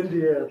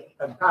India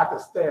and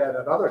Pakistan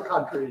and other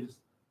countries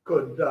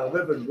could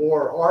live in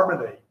more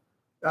harmony.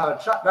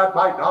 That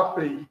might not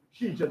be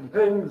Xi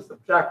Jinping's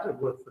objective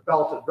with the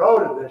Belt and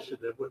Road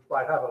Initiative, which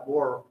might have a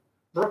more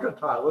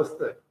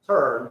mercantilistic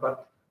turn,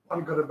 but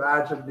one could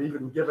imagine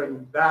even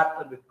giving that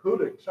and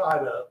including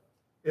China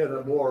in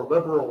a more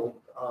liberal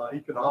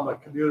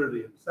economic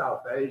community in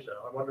South Asia.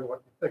 I wonder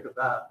what you think of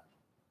that.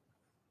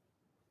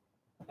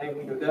 Thank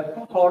you. There are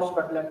two thoughts,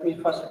 but let me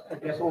first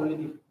address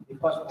only the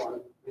first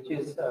one, which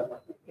is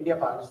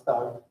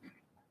India-Pakistan.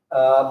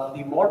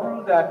 The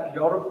model that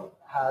Europe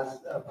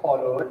has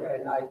followed,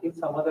 and I think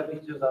some other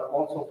regions are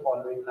also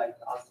following, like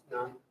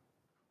ASEAN,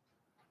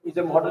 is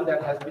a model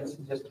that has been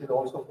suggested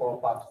also for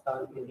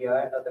Pakistan, India,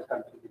 and other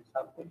countries in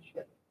South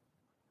Asia.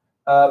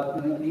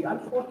 The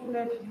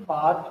unfortunate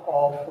part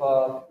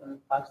of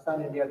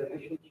Pakistan-India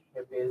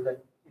relationship is that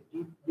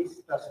deep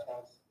mistrust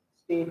has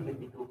stayed with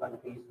the two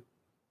countries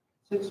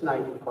since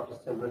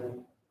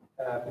 1947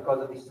 because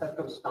of the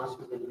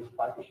circumstances in which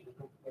partition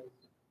took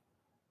place.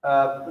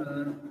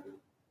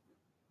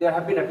 There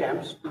have been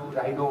attempts to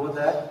ride over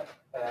that.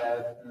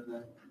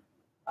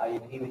 I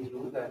agree with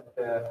you that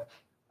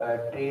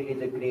trade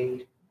is a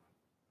great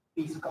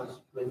peace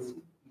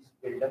constituency, peace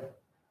builder.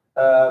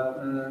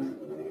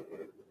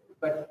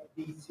 But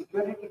the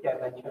security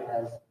dimension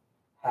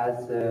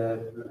has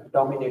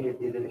dominated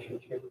the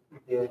relationship.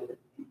 The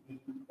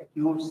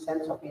acute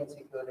sense of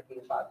insecurity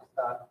in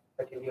Pakistan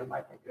that India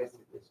might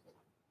aggressively this way.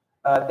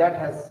 That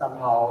has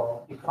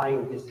somehow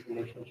defined this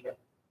relationship.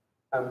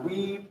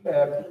 We,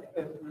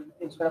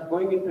 instead of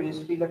going into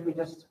history, let me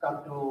just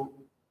come to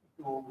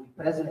the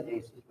present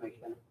day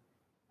situation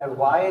and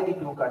why the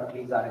two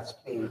countries are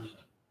estranged.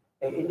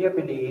 India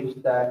believes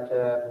that,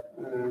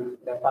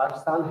 that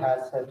Pakistan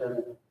has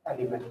certain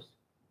elements,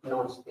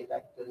 non-state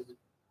actors,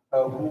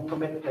 who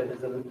commit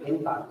terrorism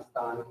in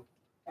Pakistan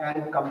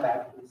and come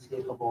back to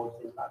safe abodes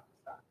in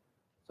Pakistan.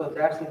 So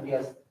that's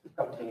India's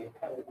complaint.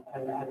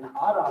 And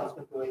our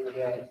answer to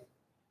India is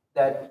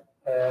that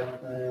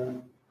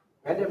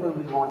whenever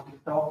we want to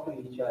talk to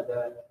each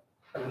other,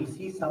 we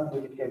see some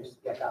militants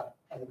get up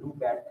and do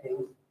bad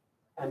things,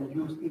 and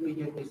you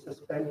immediately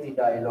suspend the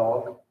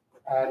dialogue,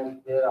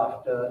 and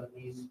thereafter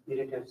these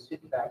militants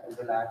sit back and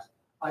relax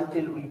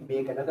until we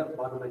make another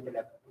monumental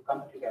effort to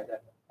come together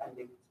and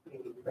they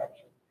spring into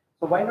action.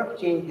 So why not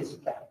change this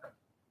track?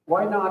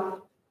 Why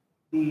not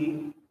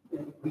we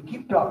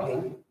keep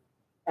talking,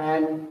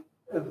 and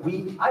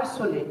we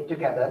isolate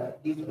together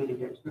these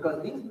militants,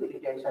 because these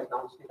militants are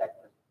non-state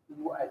actors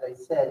who, as I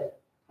said,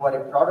 were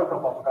a product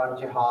of Afghan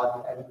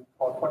jihad and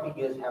for 40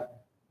 years have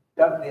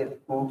dug their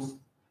roots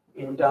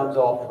in terms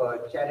of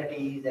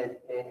charities and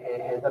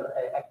other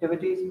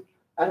activities.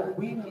 And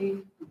we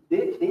need,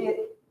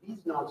 these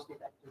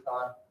non-state actors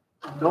are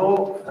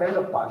no friend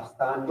of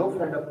Pakistan, no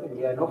friend of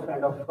India, no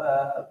friend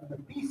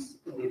of peace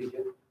in the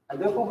region. And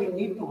therefore we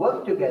need to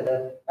work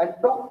together and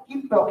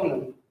keep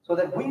talking so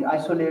that we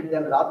isolate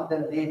them rather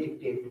than they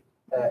dictate.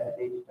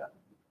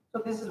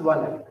 So this is one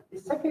element. The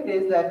second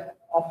is that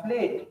of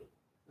late,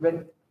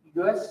 when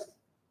US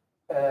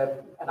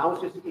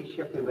announced its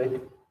Asia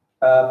pivot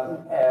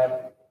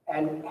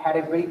and had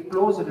a very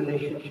close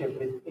relationship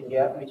with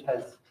India, which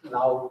has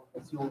now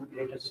assumed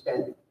greater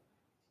strength,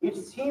 it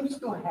seems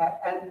to have,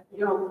 and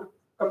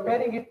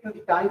comparing it to the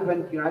time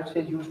when the United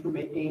States used to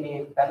maintain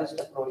a balanced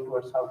approach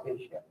towards South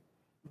Asia,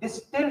 this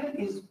still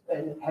is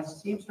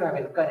seems to have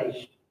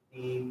encouraged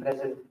the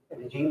present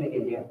regime in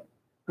India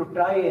to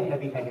try a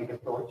heavy-handed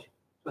approach.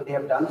 So they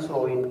have done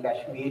so in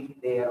Kashmir.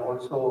 They are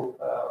also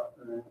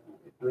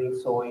doing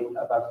so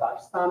about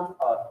Pakistan,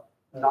 or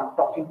not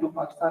talking to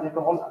Pakistan at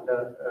all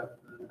under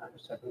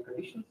certain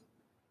conditions.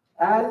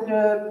 And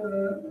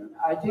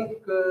I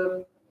think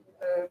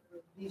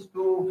these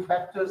two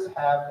factors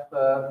have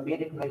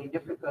made it very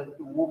difficult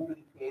to move to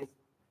the phase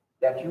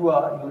that you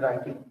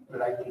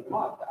rightly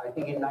marked. I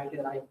think in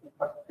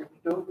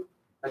 1952,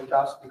 when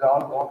Charles de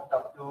Gaulle walked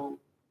up to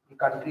the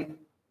country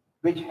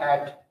which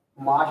had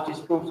marched its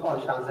troops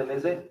on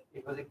Champs-Élysées,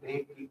 it was a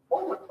great leap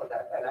forward for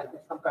that. And I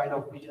think some kind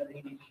of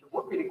visionary leadership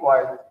would be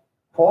required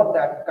for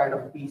that kind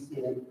of peace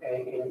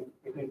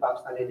between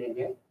Pakistan and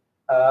India,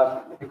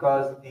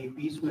 because the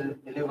peace will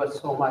deliver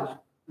so much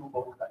to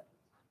both countries.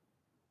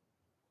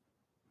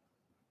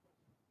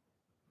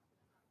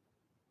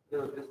 There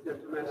was this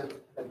gentleman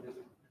and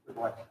this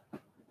wife.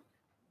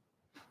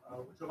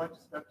 Would you like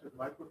to step to the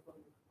microphone?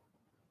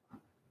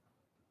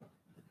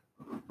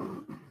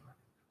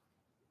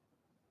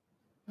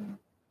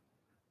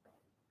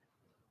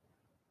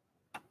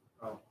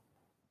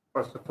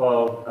 First of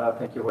all,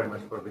 thank you very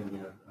much for being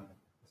here,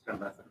 Mr.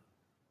 Ambassador.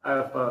 I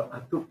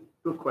have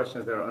two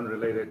questions that are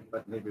unrelated,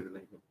 but maybe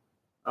related.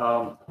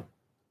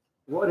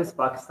 What is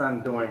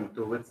Pakistan doing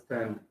to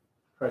withstand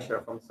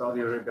pressure from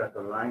Saudi Arabia to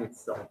align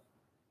itself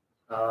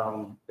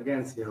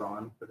against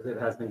Iran? Because it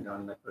has been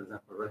done, like, for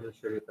example, Rahil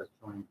Sharif has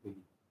joined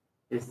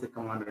the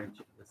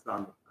Commander-in-Chief of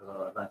Islamic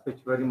Alliance, which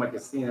very much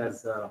is seen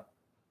as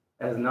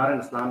not an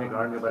Islamic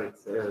army, but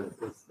it's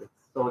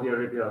Saudi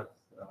Arabia's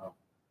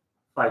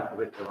fight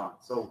with Iran.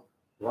 So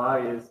why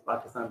is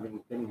Pakistan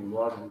being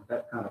involved in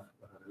that kind of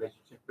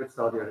relationship with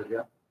Saudi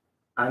Arabia?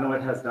 I know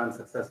it has done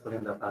successfully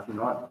in the past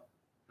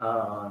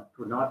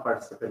to not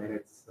participate in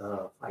its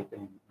fight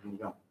in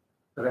Yemen.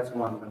 So that's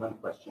one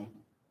question.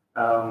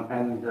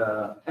 And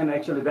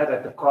actually that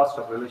at the cost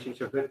of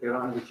relationship with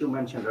Iran, which you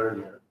mentioned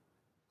earlier.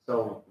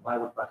 So why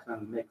would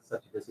Pakistan make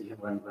such a decision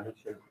when Rahil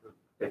Sharif would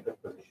take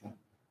that position?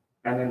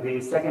 And then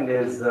the second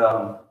is,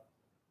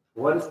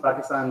 what is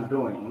Pakistan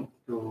doing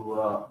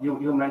to,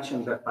 you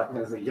mentioned that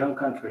Pakistan is a young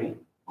country.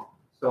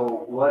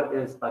 So what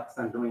is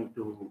Pakistan doing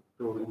to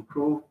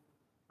improve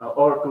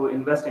or to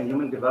invest in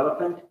human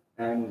development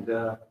and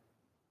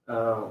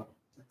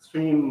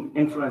extreme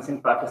influence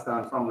in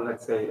Pakistan from,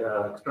 let's say,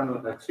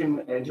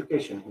 extreme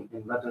education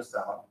in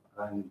madrasa?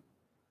 And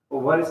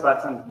what is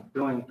Pakistan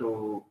doing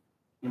to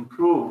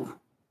improve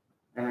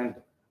and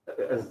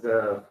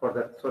so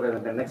that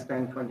in the next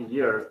 10, 20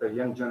 years, the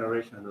young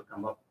generation will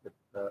come up with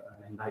an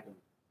enlightened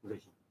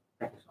vision?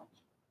 Thank you so much.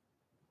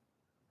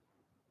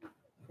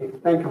 Okay,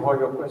 thank you for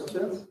your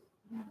questions.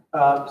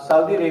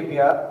 Saudi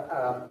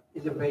Arabia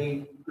is a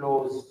very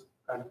close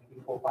country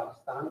for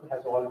Pakistan. It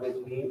has always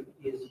been.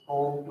 It is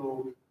home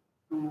to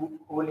two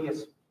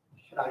holiest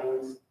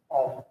shrines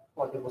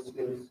for the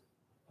Muslims,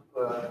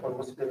 for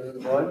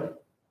Muslim world,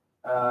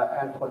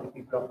 and for the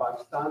people of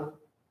Pakistan.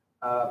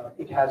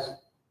 It has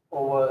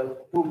over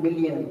 2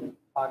 million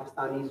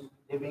Pakistanis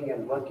living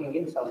and working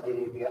in Saudi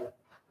Arabia.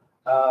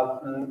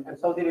 And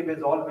Saudi Arabia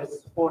has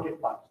always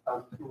supported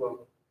Pakistan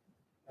throughout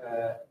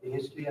the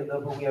history, and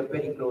therefore we have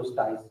very close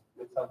ties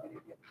with Saudi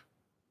Arabia.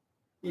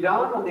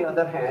 Iran, on the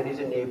other hand, is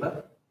a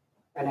neighbor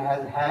and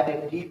has had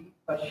a deep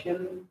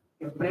Persian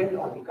imprint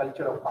on the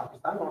culture of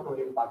Pakistan, not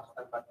only in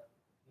Pakistan, but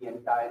the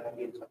entire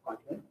Indian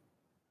subcontinent.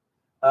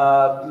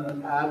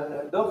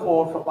 And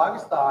therefore, for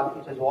Pakistan,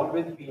 it has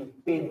always been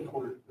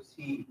painful to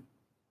see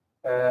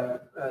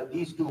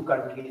these two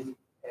countries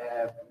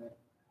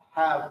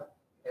have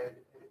a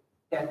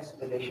tense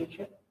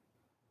relationship.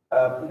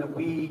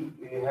 We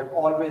have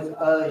always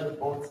urged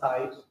both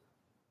sides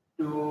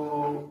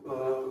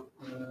to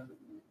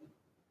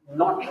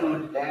not to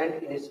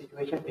land in a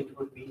situation which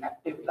would be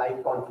active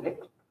live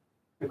conflict,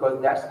 because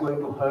that's going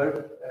to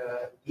hurt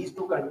these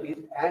two countries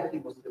and the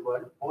Muslim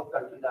world. Both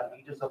countries are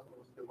leaders of the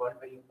Muslim world,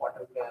 very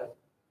important players.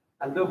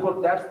 And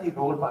therefore, that's the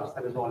role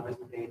Pakistan has always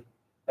played.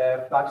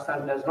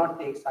 Pakistan does not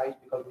take sides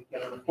because we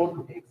cannot afford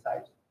to take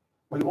sides.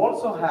 We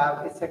also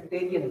have a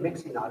sectarian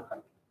mix in our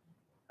country.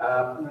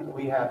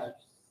 We have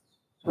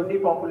Sunni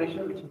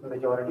population, which is the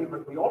majority,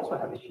 but we also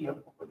have a Shia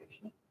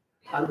population.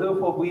 And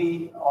therefore,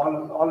 we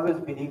always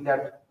believe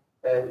that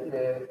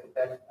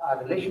that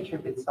our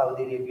relationship with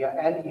Saudi Arabia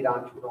and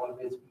Iran should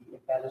always be a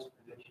balanced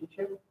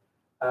relationship.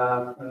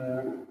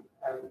 And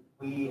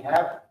we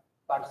have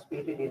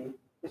participated in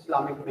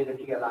Islamic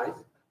Military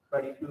Alliance,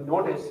 but if you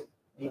notice,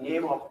 the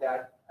name of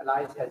that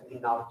alliance has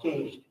been now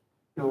changed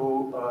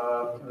to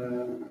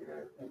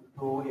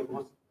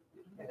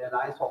an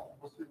alliance of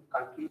Muslim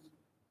countries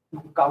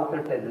to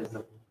counter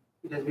terrorism.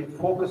 It has been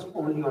focused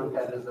only on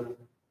terrorism,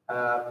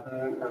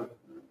 and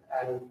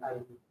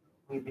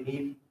we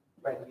believe,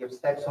 when we have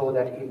said so,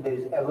 that if there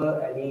is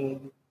ever any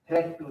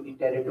threat to the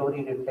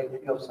territorial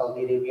integrity of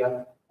Saudi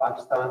Arabia,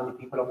 Pakistan, the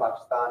people of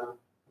Pakistan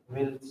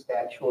will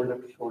stand shoulder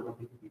to shoulder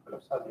with the people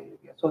of Saudi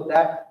Arabia. So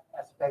that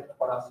aspect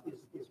for us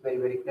is very,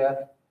 very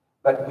clear.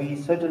 But we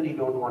certainly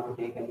don't want to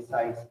take any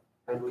sides,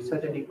 and we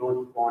certainly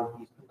don't want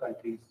these two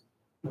countries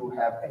to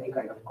have any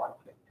kind of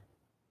conflict.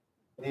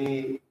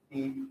 The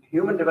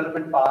human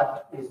development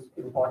part is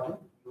important.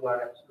 You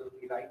are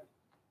absolutely right.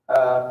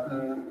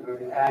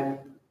 And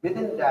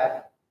within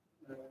that,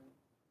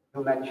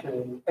 you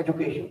mentioned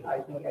education. I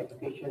think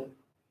education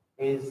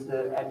is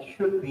and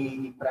should be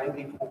the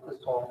primary focus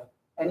of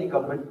any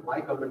government,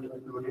 my government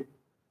included.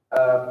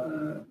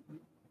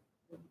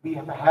 We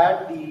have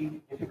had the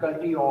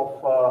difficulty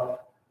of,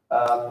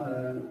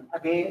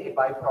 again, a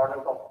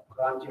byproduct of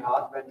Quran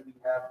Jihad, when we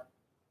have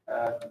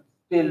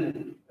still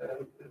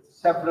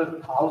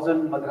several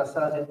thousand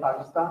madrasas in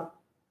Pakistan.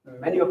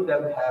 Many of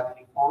them have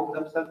reformed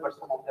themselves, but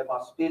some of them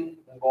are still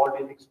involved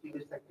in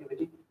extremist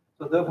activity.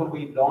 So therefore,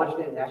 we launched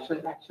a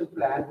national action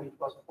plan, which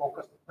was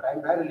focused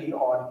primarily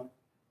on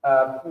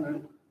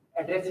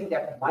addressing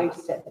that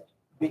mindset,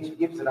 which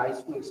gives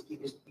rise to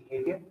extremist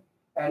behavior,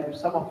 and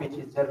some of which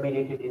is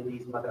germinated in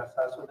these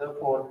madrasas. So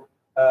therefore,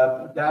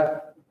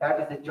 that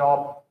is a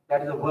job,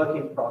 that is a work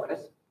in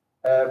progress.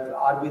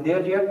 Are we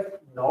there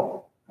yet?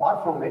 No,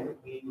 far from it.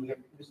 We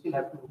still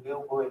have to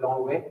go a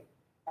long way.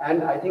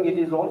 And I think it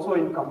is also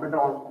incumbent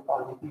on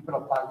the people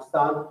of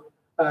Pakistan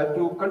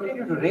to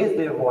continue to raise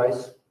their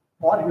voice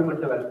for human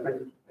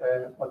development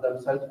for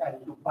themselves,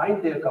 and to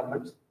bind their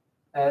governments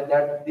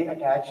that they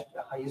attach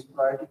the highest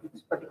priority to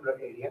this particular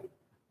area.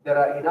 There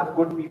are enough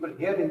good people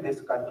here in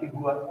this country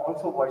who are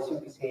also voicing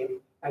the same,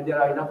 and there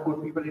are enough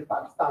good people in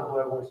Pakistan who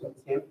are voicing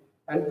the same.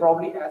 And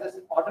probably as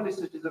an ordinary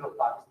citizen of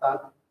Pakistan,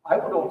 I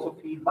would also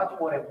feel much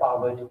more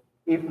empowered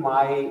if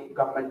my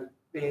government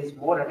pays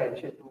more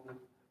attention to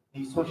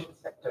the social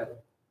sector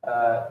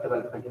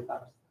development in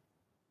Pakistan.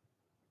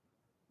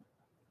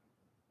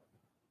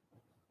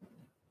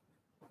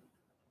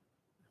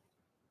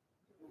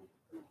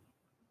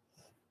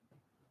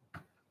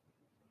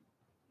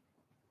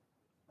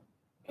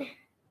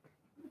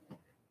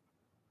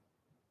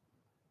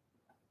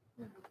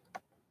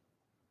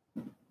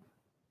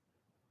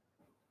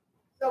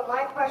 So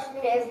my question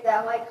is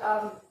that,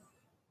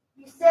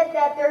 you said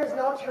that there's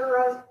no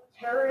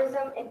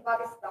terrorism in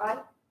Pakistan.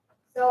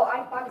 So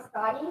I'm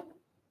Pakistani,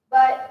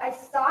 but I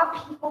saw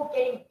people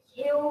getting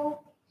killed,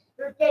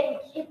 they're getting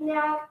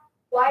kidnapped.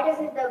 Why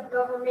doesn't the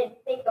government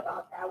think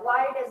about that?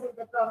 Why doesn't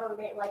the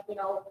government,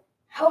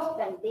 help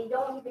them? They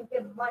don't even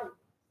give money.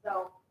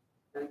 So.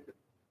 Thank you.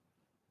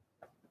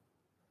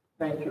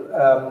 Thank you.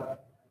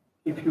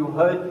 If you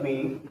heard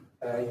me,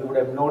 you would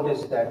have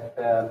noticed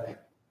that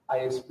I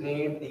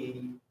explained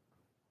the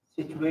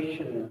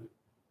situation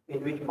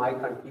in which my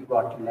country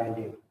got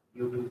landed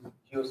due to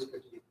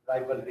geostrategic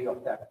rivalry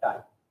of that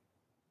time.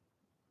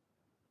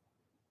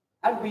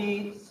 And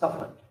we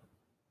suffered.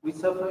 We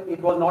suffered.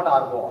 It was not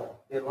our war.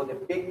 There was a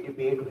big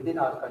debate within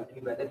our country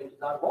whether it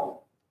is our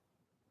war.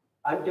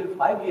 Until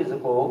 5 years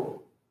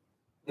ago,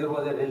 there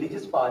was a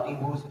religious party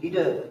whose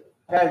leader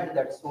felt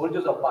that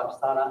soldiers of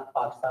Pakistan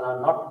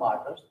are not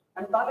martyrs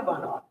and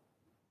Taliban are.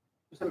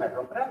 It's a matter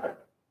of record.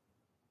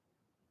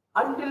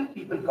 Until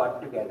people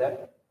got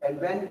together, and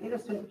when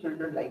innocent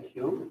children like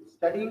you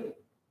studying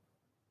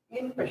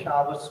in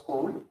Peshawar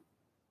school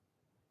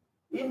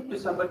in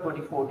December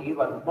 2014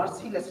 were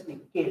mercilessly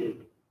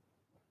killed,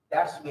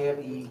 that's where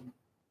the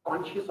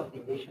conscience of the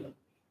nation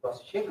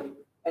was shaken,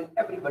 and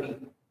everybody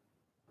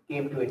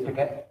came to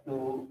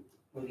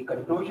the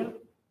conclusion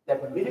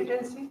that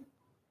militancy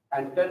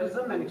and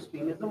terrorism and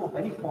extremism of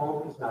any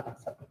form is not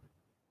acceptable.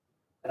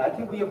 And I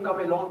think we have come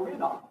a long way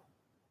now.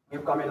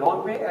 We've come a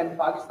long way, and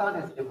Pakistan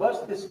has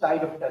reversed this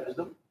tide of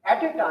terrorism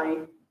at a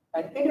time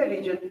and in a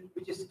region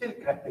which is still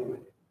grappling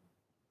with it.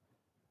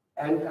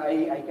 And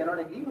I cannot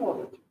agree more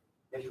with you.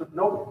 There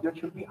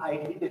should be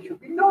ideally, there should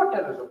be no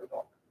terrorism at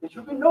all. There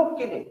should be no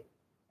killing.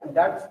 And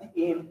that's the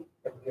aim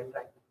that we are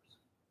trying to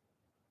pursue.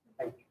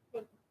 Thank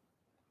you.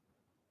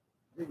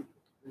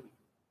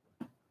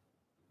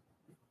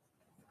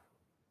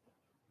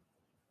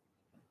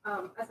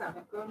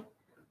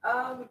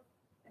 Assalamualaikum.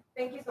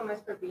 Thank you so much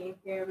for being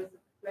here. It was a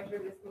pleasure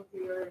listening to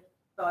your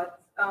thoughts.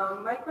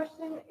 My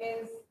question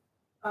is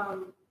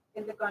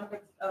in the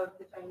context of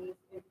the Chinese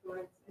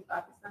influence in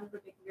Pakistan,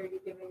 particularly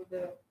given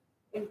the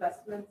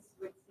investments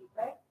with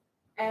CPEC.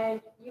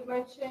 And you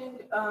mentioned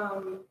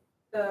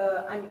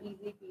the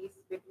uneasy peace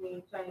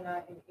between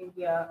China and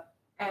India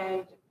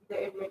and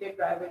the admitted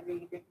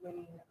rivalry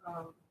between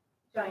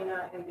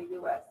China and the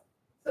US.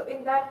 So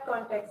in that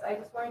context, I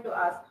just wanted to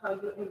ask how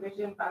you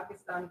envision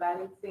Pakistan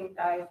balancing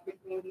ties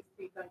between these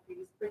three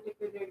countries,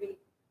 particularly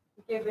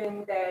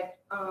given that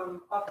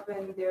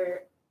often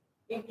their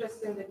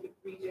interests in the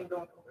region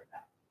don't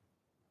overlap.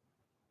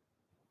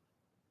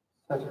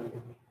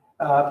 Certainly.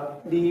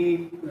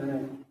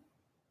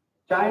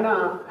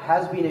 China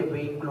has been a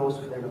very close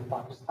friend of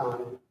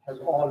Pakistan, has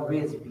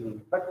always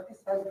been, but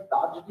this has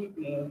largely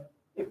been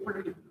a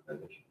political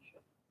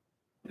relationship.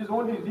 It is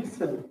only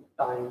recent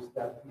times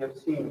that we have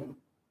seen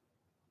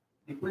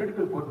the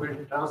political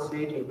goodwill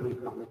translate into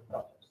economic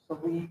projects. So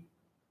we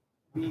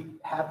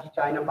have the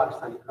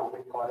China-Pakistan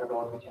economic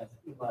corridor which has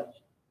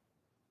emerged.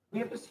 We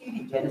have to see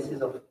the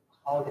genesis of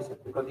how this is,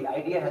 because the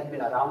idea has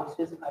been around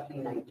since early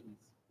 90s.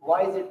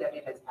 Why is it that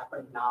it has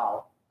happened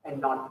now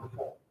and not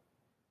before?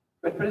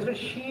 When President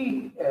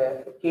Xi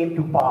came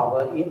to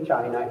power in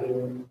China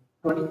in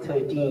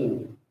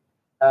 2013,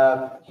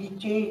 he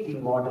changed the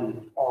model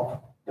of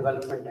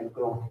development and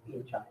growth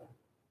in China.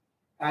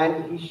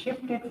 And he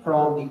shifted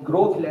from the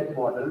growth-led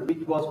model,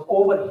 which was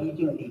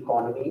overheating the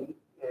economy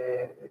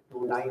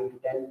to 9 to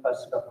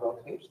 10% of growth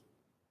rates,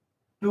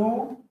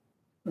 to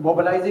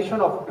mobilization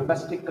of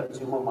domestic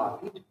consumer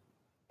market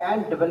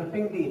and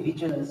developing the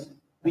regions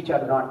which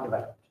are not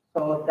developed.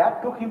 So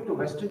that took him to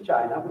Western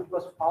China, which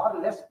was far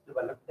less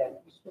developed than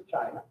Eastern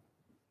China.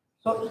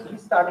 So he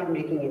started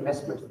making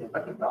investments there.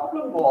 But the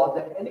problem was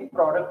that any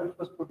product which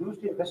was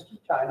produced in Western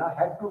China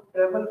had to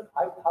travel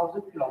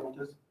 5,000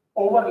 kilometers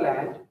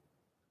overland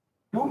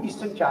to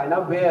Eastern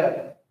China,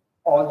 where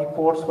all the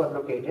ports were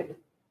located,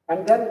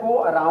 and then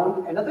go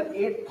around another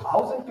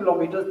 8,000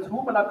 kilometers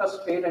through Malacca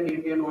Strait and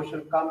Indian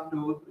Ocean, come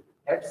to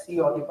Red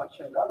Sea or the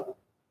Persian Gulf,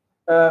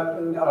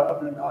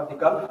 or the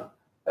Gulf.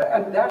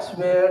 And that's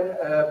where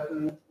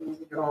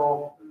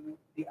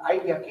the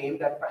idea came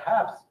that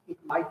perhaps it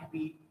might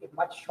be a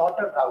much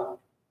shorter route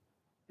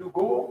to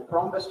go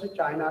from Western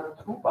China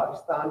through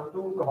Pakistan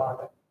to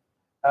Gwadar.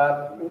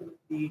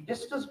 The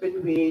distance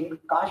between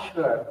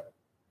Kashgar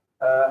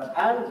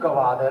and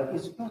Gwadar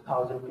is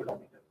 2,000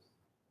 kilometers,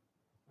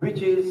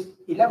 which is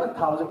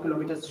 11,000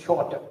 kilometers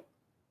shorter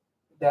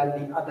than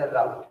the other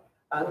route.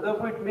 And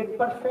therefore, it made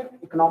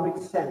perfect economic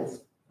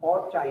sense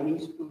for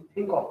Chinese to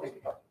think of this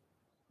project.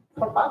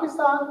 For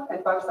Pakistan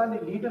and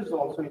Pakistani leaders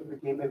also, it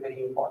became a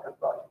very important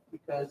project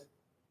because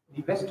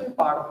the western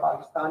part of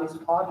Pakistan is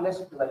far less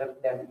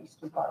developed than the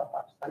eastern part of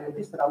Pakistan. And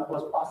this route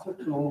was passing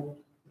through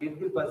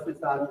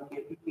Gilgit-Baltistan,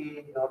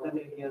 KPK, northern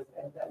areas,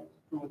 and then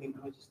through the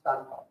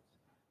Balochistan part.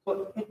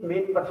 So it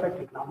made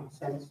perfect economic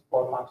sense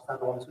for Pakistan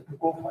also to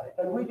go for it.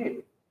 And we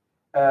did.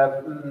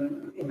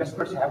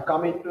 Investments have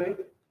come into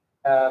it.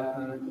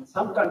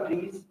 Some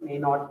countries may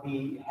not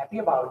be happy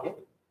about it.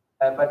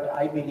 But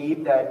I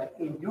believe that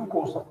in due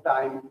course of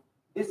time,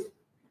 this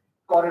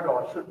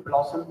corridor should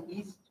blossom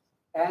east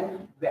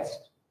and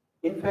west.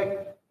 In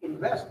fact, in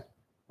west,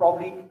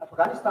 probably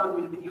Afghanistan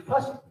will be the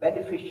first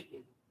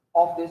beneficiary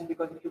of this,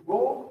 because if you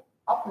go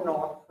up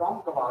north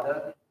from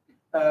Gwadar,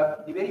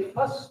 the very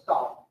first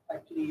stop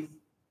actually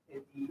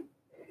is the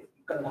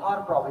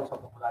Kandahar province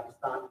of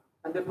Afghanistan,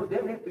 and therefore they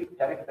will be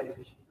direct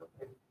beneficiaries of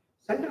it.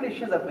 Central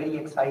Asians are very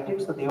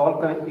excited, so they all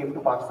came to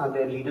Pakistan,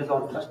 their leaders,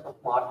 on 1st of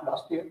March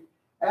last year.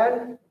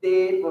 And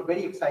they were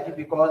very excited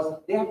because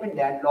they have been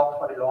landlocked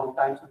for a long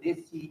time. So they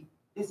see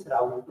this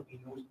route to be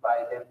used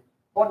by them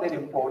for their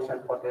imports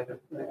and for their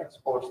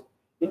exports.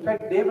 In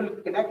fact, it will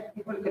connect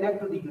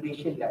to the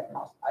Eurasian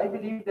landmass. I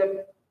believe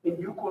that in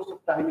due course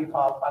of time, if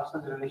our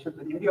Pakistan's relations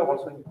with India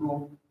also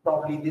improve,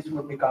 probably this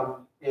would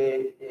become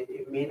a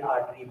main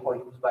artery for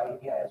use by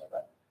India as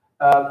well.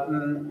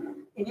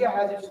 India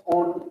has its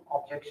own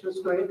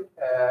objections to it.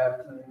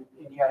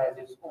 India has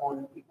its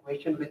own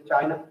equation with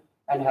China,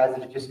 and has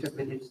registered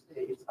with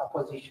its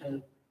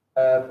opposition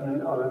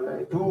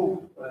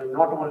to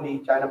not only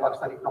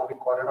China-Pakistan Economic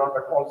Corridor,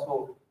 but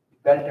also the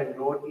Belt and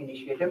Road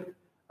Initiative.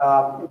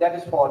 That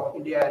is for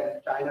India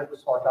and China to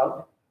sort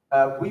out.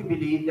 We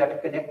believe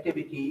that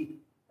connectivity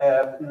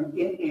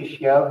in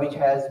Asia, which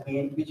has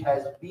been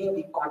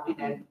the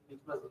continent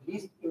which was the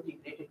least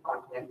integrated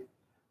continent,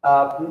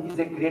 is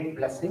a great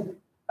blessing.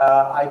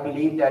 I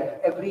believe that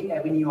every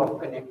avenue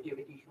of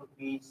connectivity should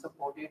be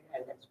supported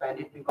and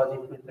expanded, because it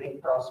will bring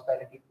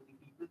prosperity to the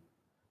people,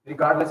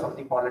 regardless of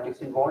the politics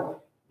involved.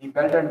 The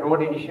Belt and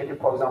Road Initiative,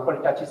 for example,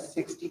 touches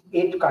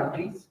 68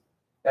 countries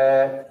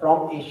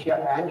from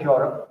Asia and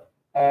Europe,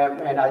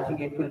 and I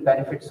think it will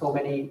benefit so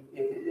many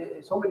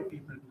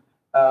people.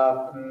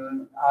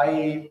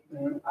 I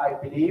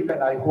believe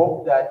and I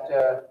hope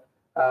that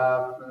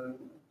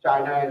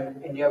China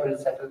and India will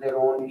settle their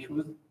own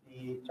issues.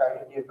 The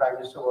Indian Prime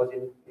Minister was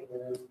in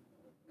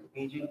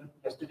Beijing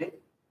yesterday.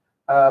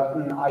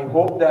 I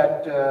hope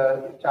that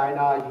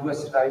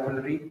China-US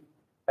rivalry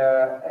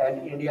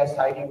and India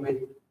siding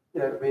with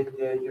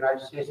the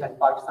United States and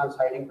Pakistan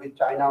siding with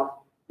China,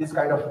 this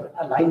kind of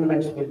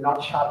alignments will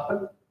not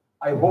sharpen.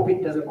 I hope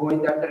it doesn't go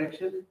in that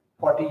direction.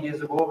 40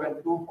 years ago, when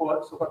two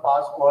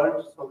superpowers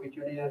quarreled, Soviet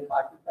Union and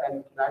Pakistan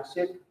and United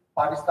States,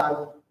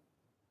 Pakistan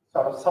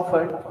sort of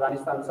suffered,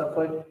 Afghanistan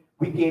suffered.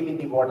 We came in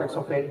the vortex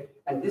of it.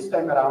 And this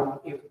time around,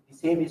 if the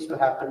same is to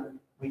happen,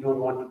 we don't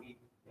want to be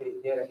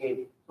there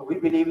again. So we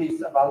believe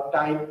it's about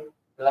time,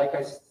 like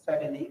I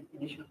said in the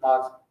initial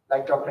remarks,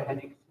 like Dr.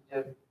 Henrik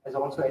has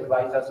also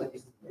advised us in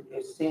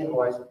his same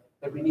voice,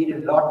 that we need a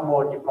lot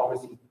more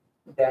diplomacy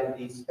than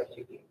these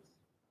strategic games.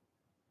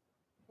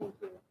 Thank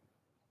you.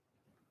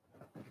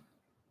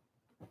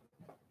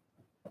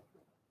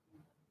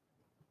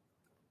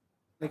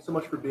 Thanks so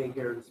much for being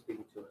here and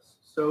speaking to us.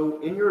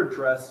 So in your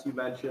address, you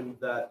mentioned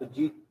that the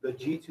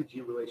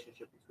G2G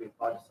relationship between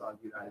Pakistan and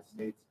the United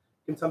States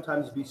can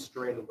sometimes be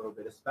strained a little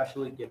bit,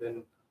 especially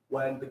given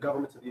when the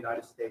governments of the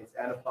United States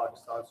and of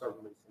Pakistan start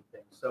releasing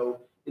things.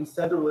 So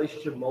instead, the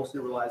relationship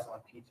mostly relies on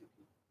P2P.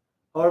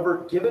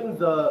 However, given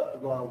the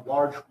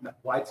large,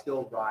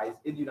 wide-scale rise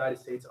in the United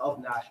States of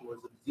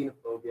nationalism,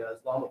 xenophobia,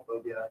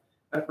 Islamophobia,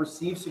 and a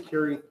perceived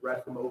security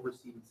threat from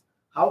overseas,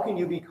 how can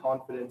you be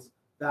confident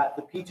that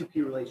the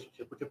P2P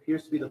relationship, which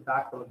appears to be the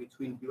backbone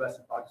between US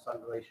and Pakistan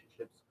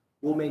relationships,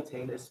 will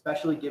maintain,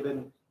 especially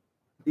given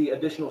the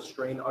additional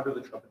strain under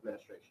the Trump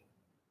administration?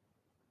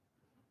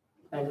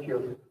 Thank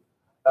you.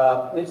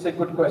 It's a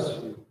good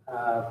question,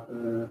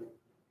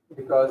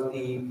 because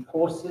the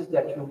forces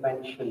that you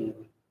mentioned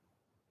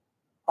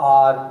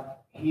are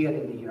here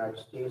in the United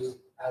States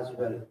as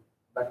well.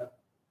 But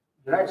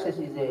the United States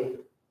is a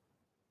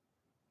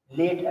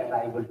late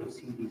arrival to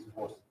see these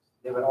forces.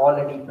 They were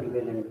already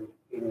prevalent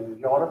in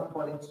Europe,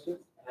 for instance,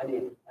 and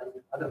in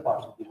other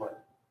parts of the world.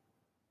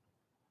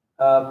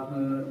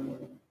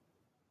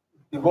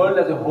 The world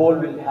as a whole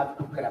will have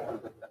to grapple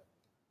with them.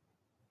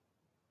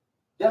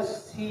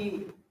 Just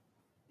see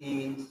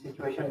the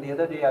situation. The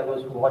other day I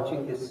was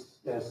watching this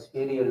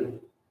serial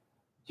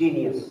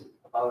Genius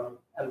about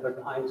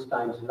Albert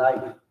Einstein's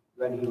life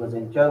when he was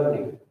in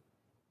Germany.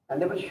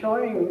 And they were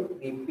showing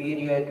the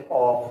period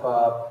of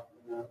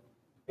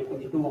between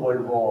the two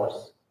world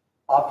wars.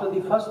 After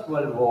the First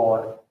World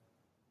War,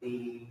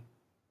 the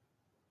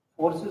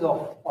forces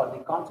of, or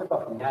the concept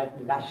of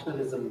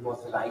nationalism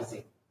was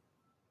rising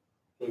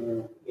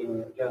in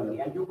Germany.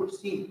 And you could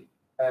see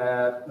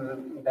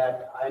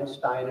that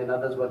Einstein and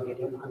others were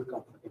getting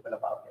uncomfortable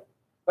about it.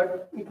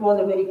 But it was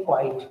a very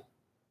quiet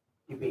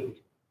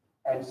debate.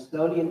 And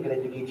slowly and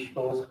gradually it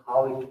shows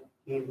how it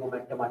gained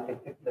momentum until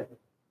Hitler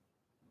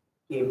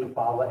came to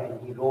power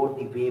and he rode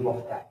the wave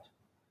of that.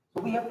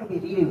 So we have to be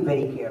really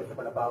very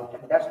careful about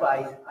it. And that's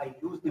why I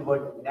use the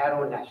word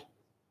narrow nationalism.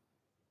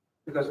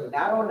 Because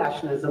narrow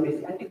nationalism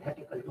is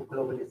antithetical to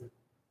globalism.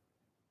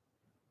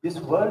 This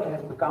world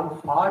has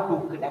become far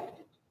too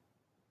connected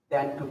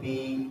than to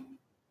be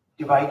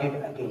divided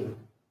again.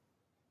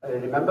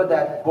 Remember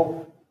that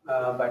book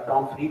by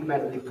Tom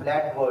Friedman, The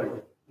Flat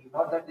World. He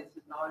thought that this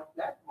is now a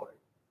flat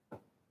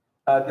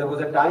world. There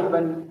was a time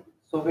when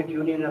Soviet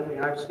Union and the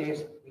United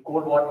States, the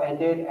Cold War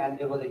ended, and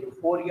there was a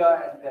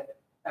euphoria,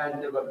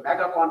 and there were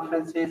mega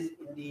conferences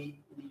in the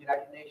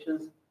United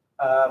Nations,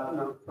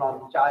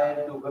 from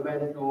child to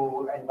women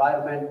to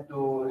environment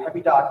to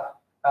habitat.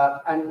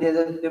 And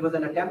there was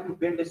an attempt to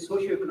build a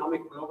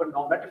socio-economic global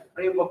normative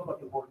framework for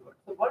the whole world.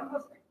 The world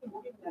was actually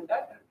moving in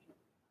that direction.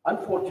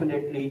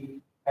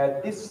 Unfortunately,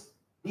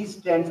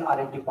 these trends are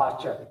a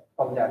departure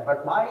from that.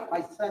 But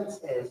my sense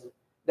is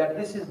that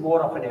this is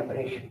more of an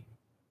aberration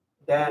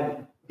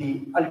than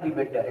the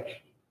ultimate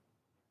direction.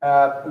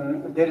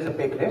 There is a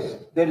big risk.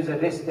 There is a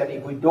risk that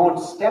if we don't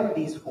stem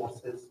these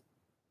forces,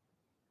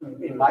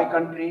 in my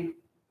country,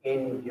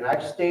 in the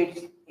United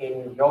States,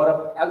 in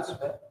Europe,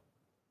 elsewhere,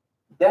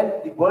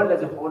 then the world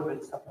as a whole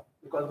will suffer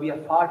because we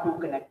are far too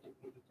connected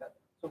with each other.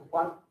 So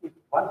if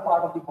one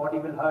part of the body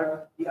will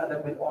hurt, the other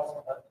will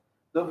also hurt.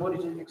 Therefore,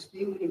 it is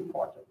extremely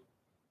important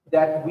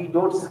that we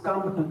don't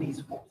succumb to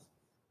these forces.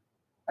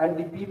 And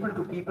the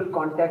people-to-people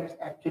context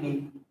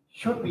actually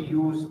should be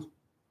used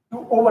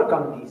to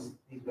overcome these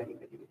very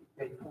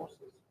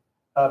forces.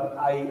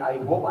 I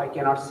hope, I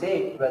cannot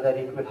say whether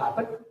it will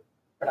happen,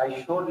 but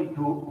I surely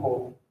do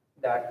hope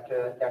that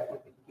that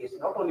would be the case,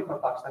 not only for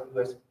Pakistan,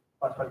 US,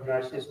 but for the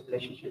United States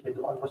relationship with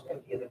almost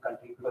every other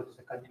country, because it's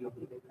a country of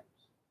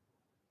immigrants.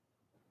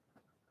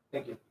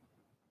 Thank you.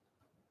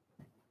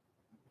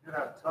 We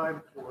have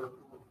time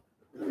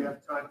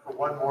for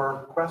one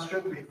more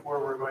question before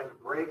we're going to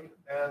break.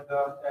 And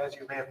as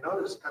you may have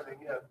noticed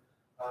coming in,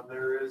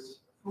 there is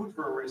food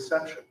for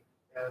reception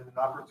and an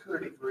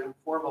opportunity for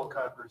informal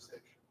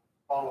conversation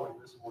following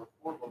this more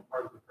formal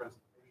part of the presentation.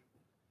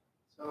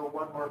 So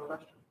one more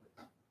question,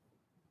 please.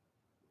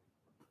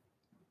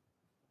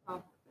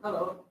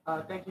 Hello,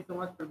 thank you so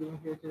much for being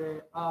here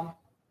today.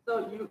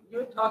 So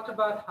you talked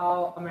about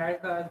how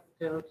America's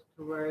tilt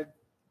towards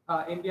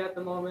India at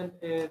the moment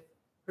is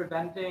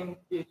preventing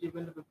the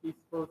achievement of a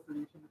peaceful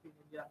solution between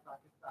India and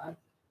Pakistan.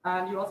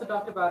 And you also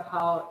talked about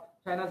how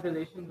China's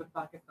relations with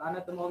Pakistan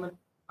at the moment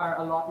are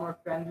a lot more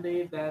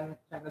friendly than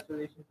China's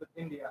relations with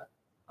India.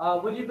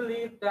 Would you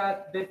believe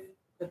that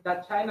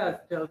that China's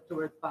tilt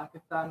towards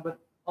Pakistan would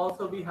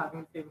also be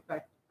having the same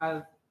effect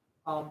as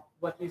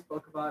what we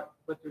spoke about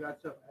with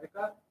regards to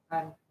America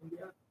and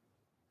India?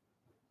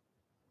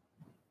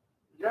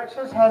 United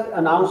States has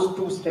announced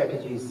two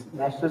strategies,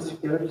 national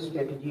security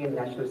strategy and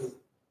national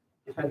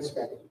defense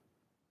strategy.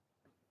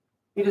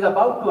 It is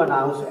about to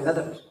announce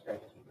another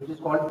strategy, which is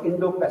called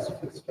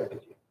Indo-Pacific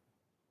strategy.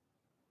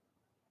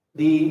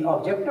 The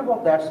objective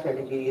of that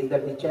strategy is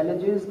that the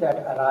challenges that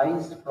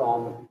arise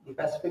from the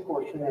Pacific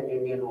Ocean and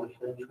Indian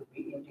Ocean should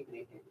be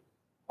integrated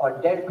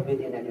or dealt with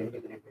in an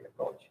integrated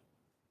approach.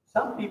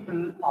 Some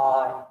people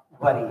are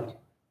worried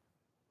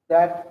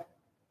that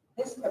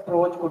this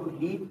approach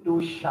could lead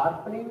to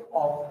sharpening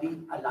of the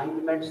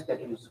alignments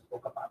that you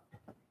spoke about.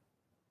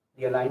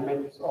 The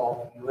alignments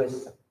of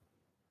US,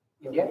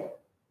 India,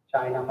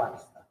 China,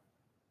 Pakistan.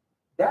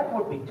 That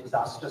would be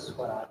disastrous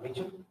for our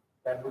region.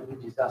 That would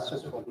be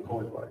disastrous for the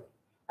whole world.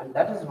 And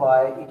that is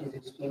why it is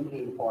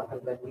extremely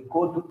important that we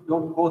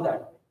don't go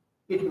that way.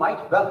 It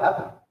might well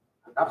happen.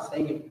 I'm not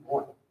saying it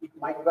won't. It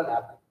might well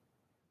happen.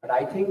 But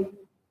I think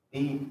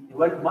the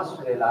world must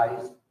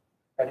realize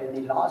that in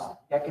the last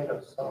decade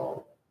or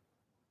so,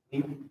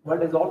 the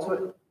world has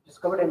also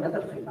discovered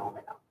another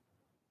phenomenon,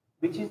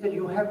 which is that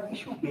you have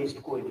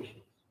issue-based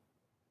coalitions.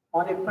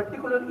 On a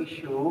particular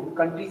issue,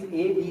 countries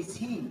A, B,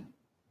 C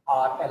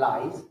are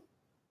allies,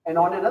 and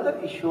on another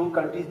issue,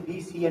 countries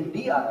B, C, and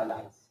D are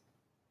allies,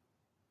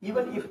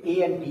 even if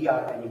A and D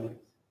are enemies.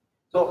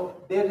 So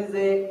there's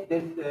a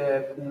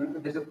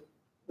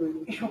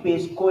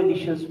issue-based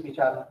coalitions which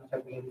are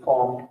being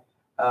formed,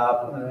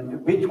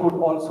 which could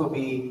also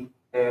be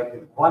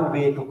one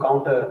way to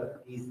counter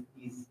these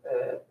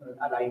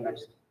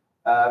alignments.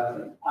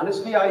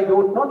 Honestly, I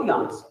don't know the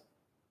answer.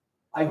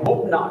 I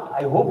hope not.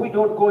 I hope we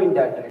don't go in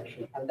that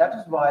direction. And that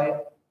is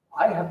why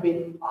I have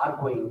been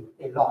arguing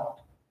a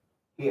lot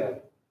here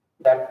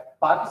that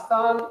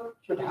Pakistan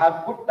should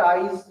have good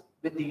ties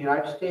with the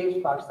United States.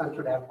 Pakistan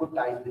should have good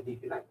ties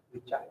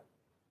with China.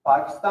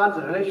 Pakistan's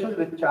relations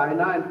with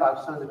China and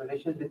Pakistan's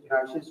relations with the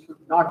United States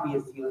should not be a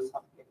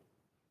zero-sum game.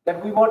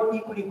 That we want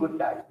equally good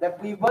ties. That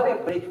we were a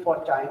bridge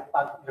for China,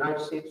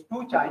 United States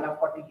to China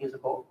 40 years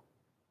ago.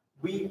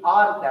 We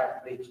are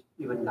that bridge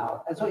even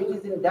now. And so it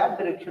is in that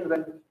direction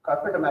when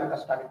corporate America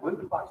started going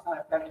to Pakistan,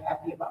 I felt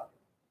happy about it.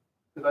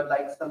 Because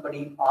like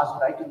somebody asked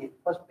right in the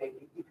first place,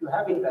 if you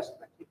have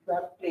investment, if you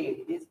have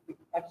trade, this is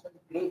actually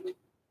great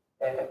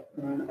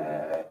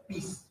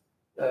peace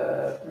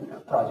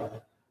project.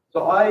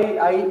 So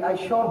I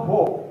sure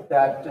hope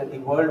that the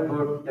world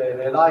would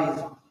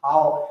realize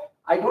how,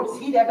 I don't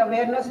see that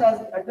awareness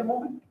as at the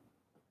moment.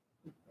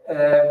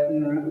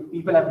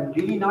 People have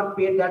really not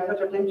paid that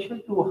much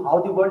attention to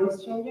how the world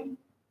is changing.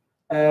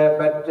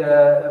 But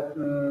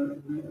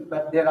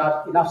there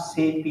are enough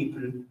sane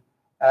people,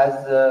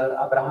 as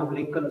Abraham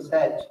Lincoln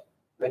said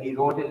when he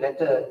wrote a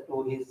letter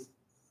to his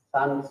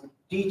son's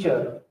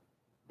teacher,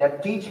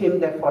 that teach him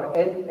that for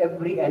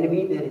every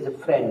enemy there is a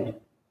friend.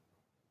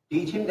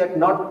 Teach him that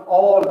not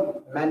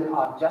all men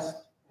are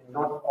just and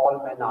not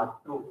all men are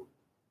truthful.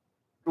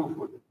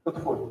 But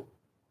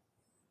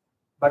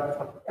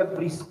for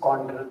every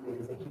scoundrel there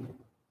is a hero.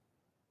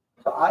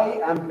 So I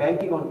am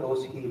banking on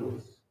those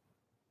heroes.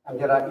 And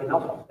there are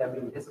enough of them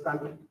in this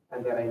country,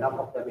 and there are enough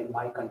of them in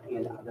my country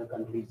and other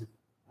countries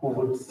who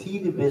would see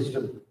the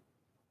wisdom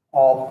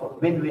of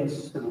win-win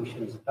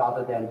solutions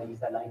rather than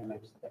these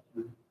alignments that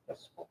you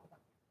just spoke about.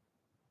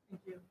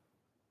 Thank you.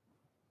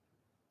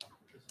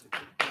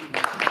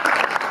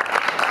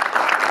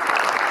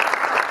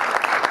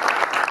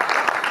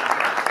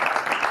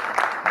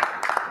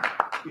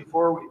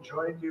 Before we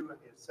joined you in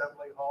the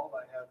Assembly Hall,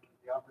 I had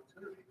the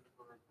opportunity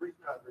for a brief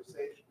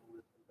conversation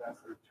with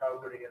Ambassador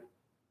Chaudhry, and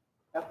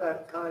at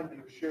that time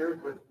you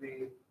shared with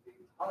me the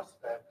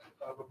prospect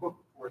of a book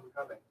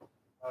forthcoming.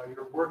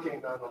 You're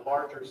working on a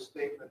larger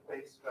statement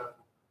based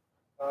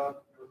on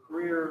your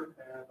career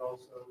and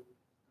also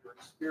your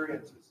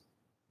experiences.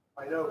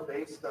 I know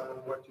based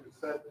on what you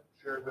said,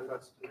 shared with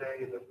us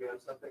today, that we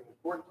have something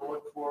important to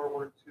look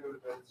forward to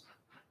that's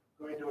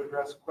going to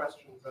address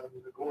questions on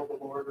the global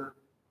order,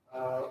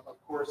 of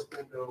course,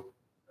 Pakistani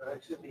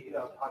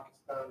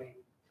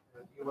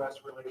and U.S.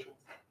 relations,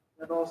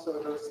 and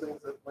also those things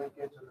that link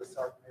into the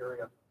SARC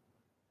area.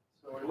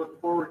 So I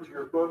look forward to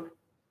your book.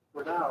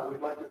 For now,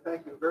 we'd like to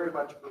thank you very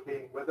much for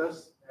being with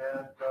us,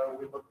 and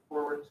we look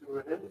forward to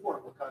an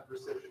informal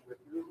conversation with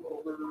you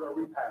over a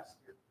repast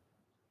here.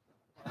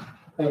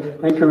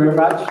 Thank you very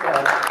much.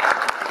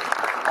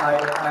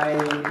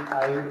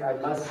 I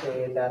must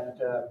say that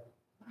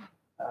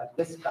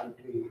this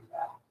country,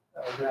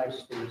 the United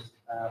States,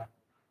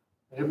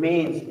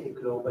 remains a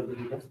global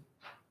leader.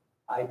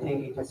 I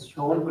think it has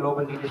shown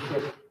global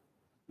leadership.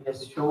 It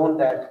has shown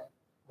that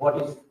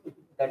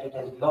it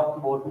has a lot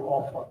more to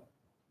offer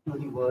to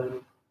the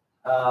world,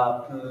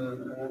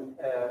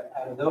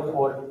 and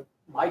therefore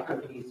my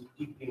country is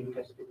deeply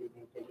interested in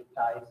maintaining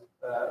ties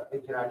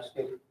with the United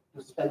States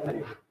to strengthen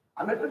it.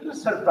 I'm a little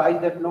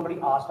surprised that nobody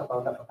asked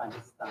about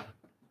Afghanistan,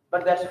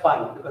 but that's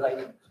fine because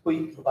I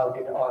speak about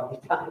it all the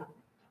time.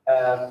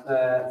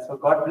 So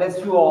God bless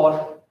you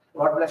all.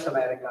 God bless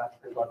America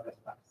and God bless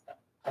Pakistan.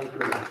 Thank you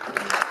very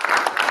much.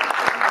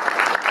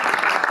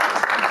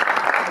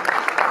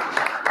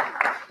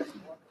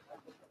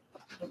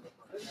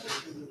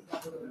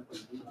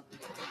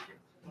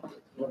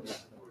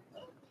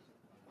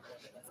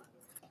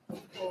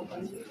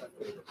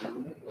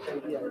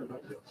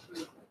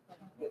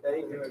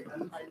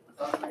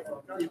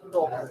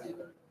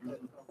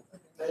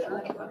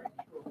 Thank you.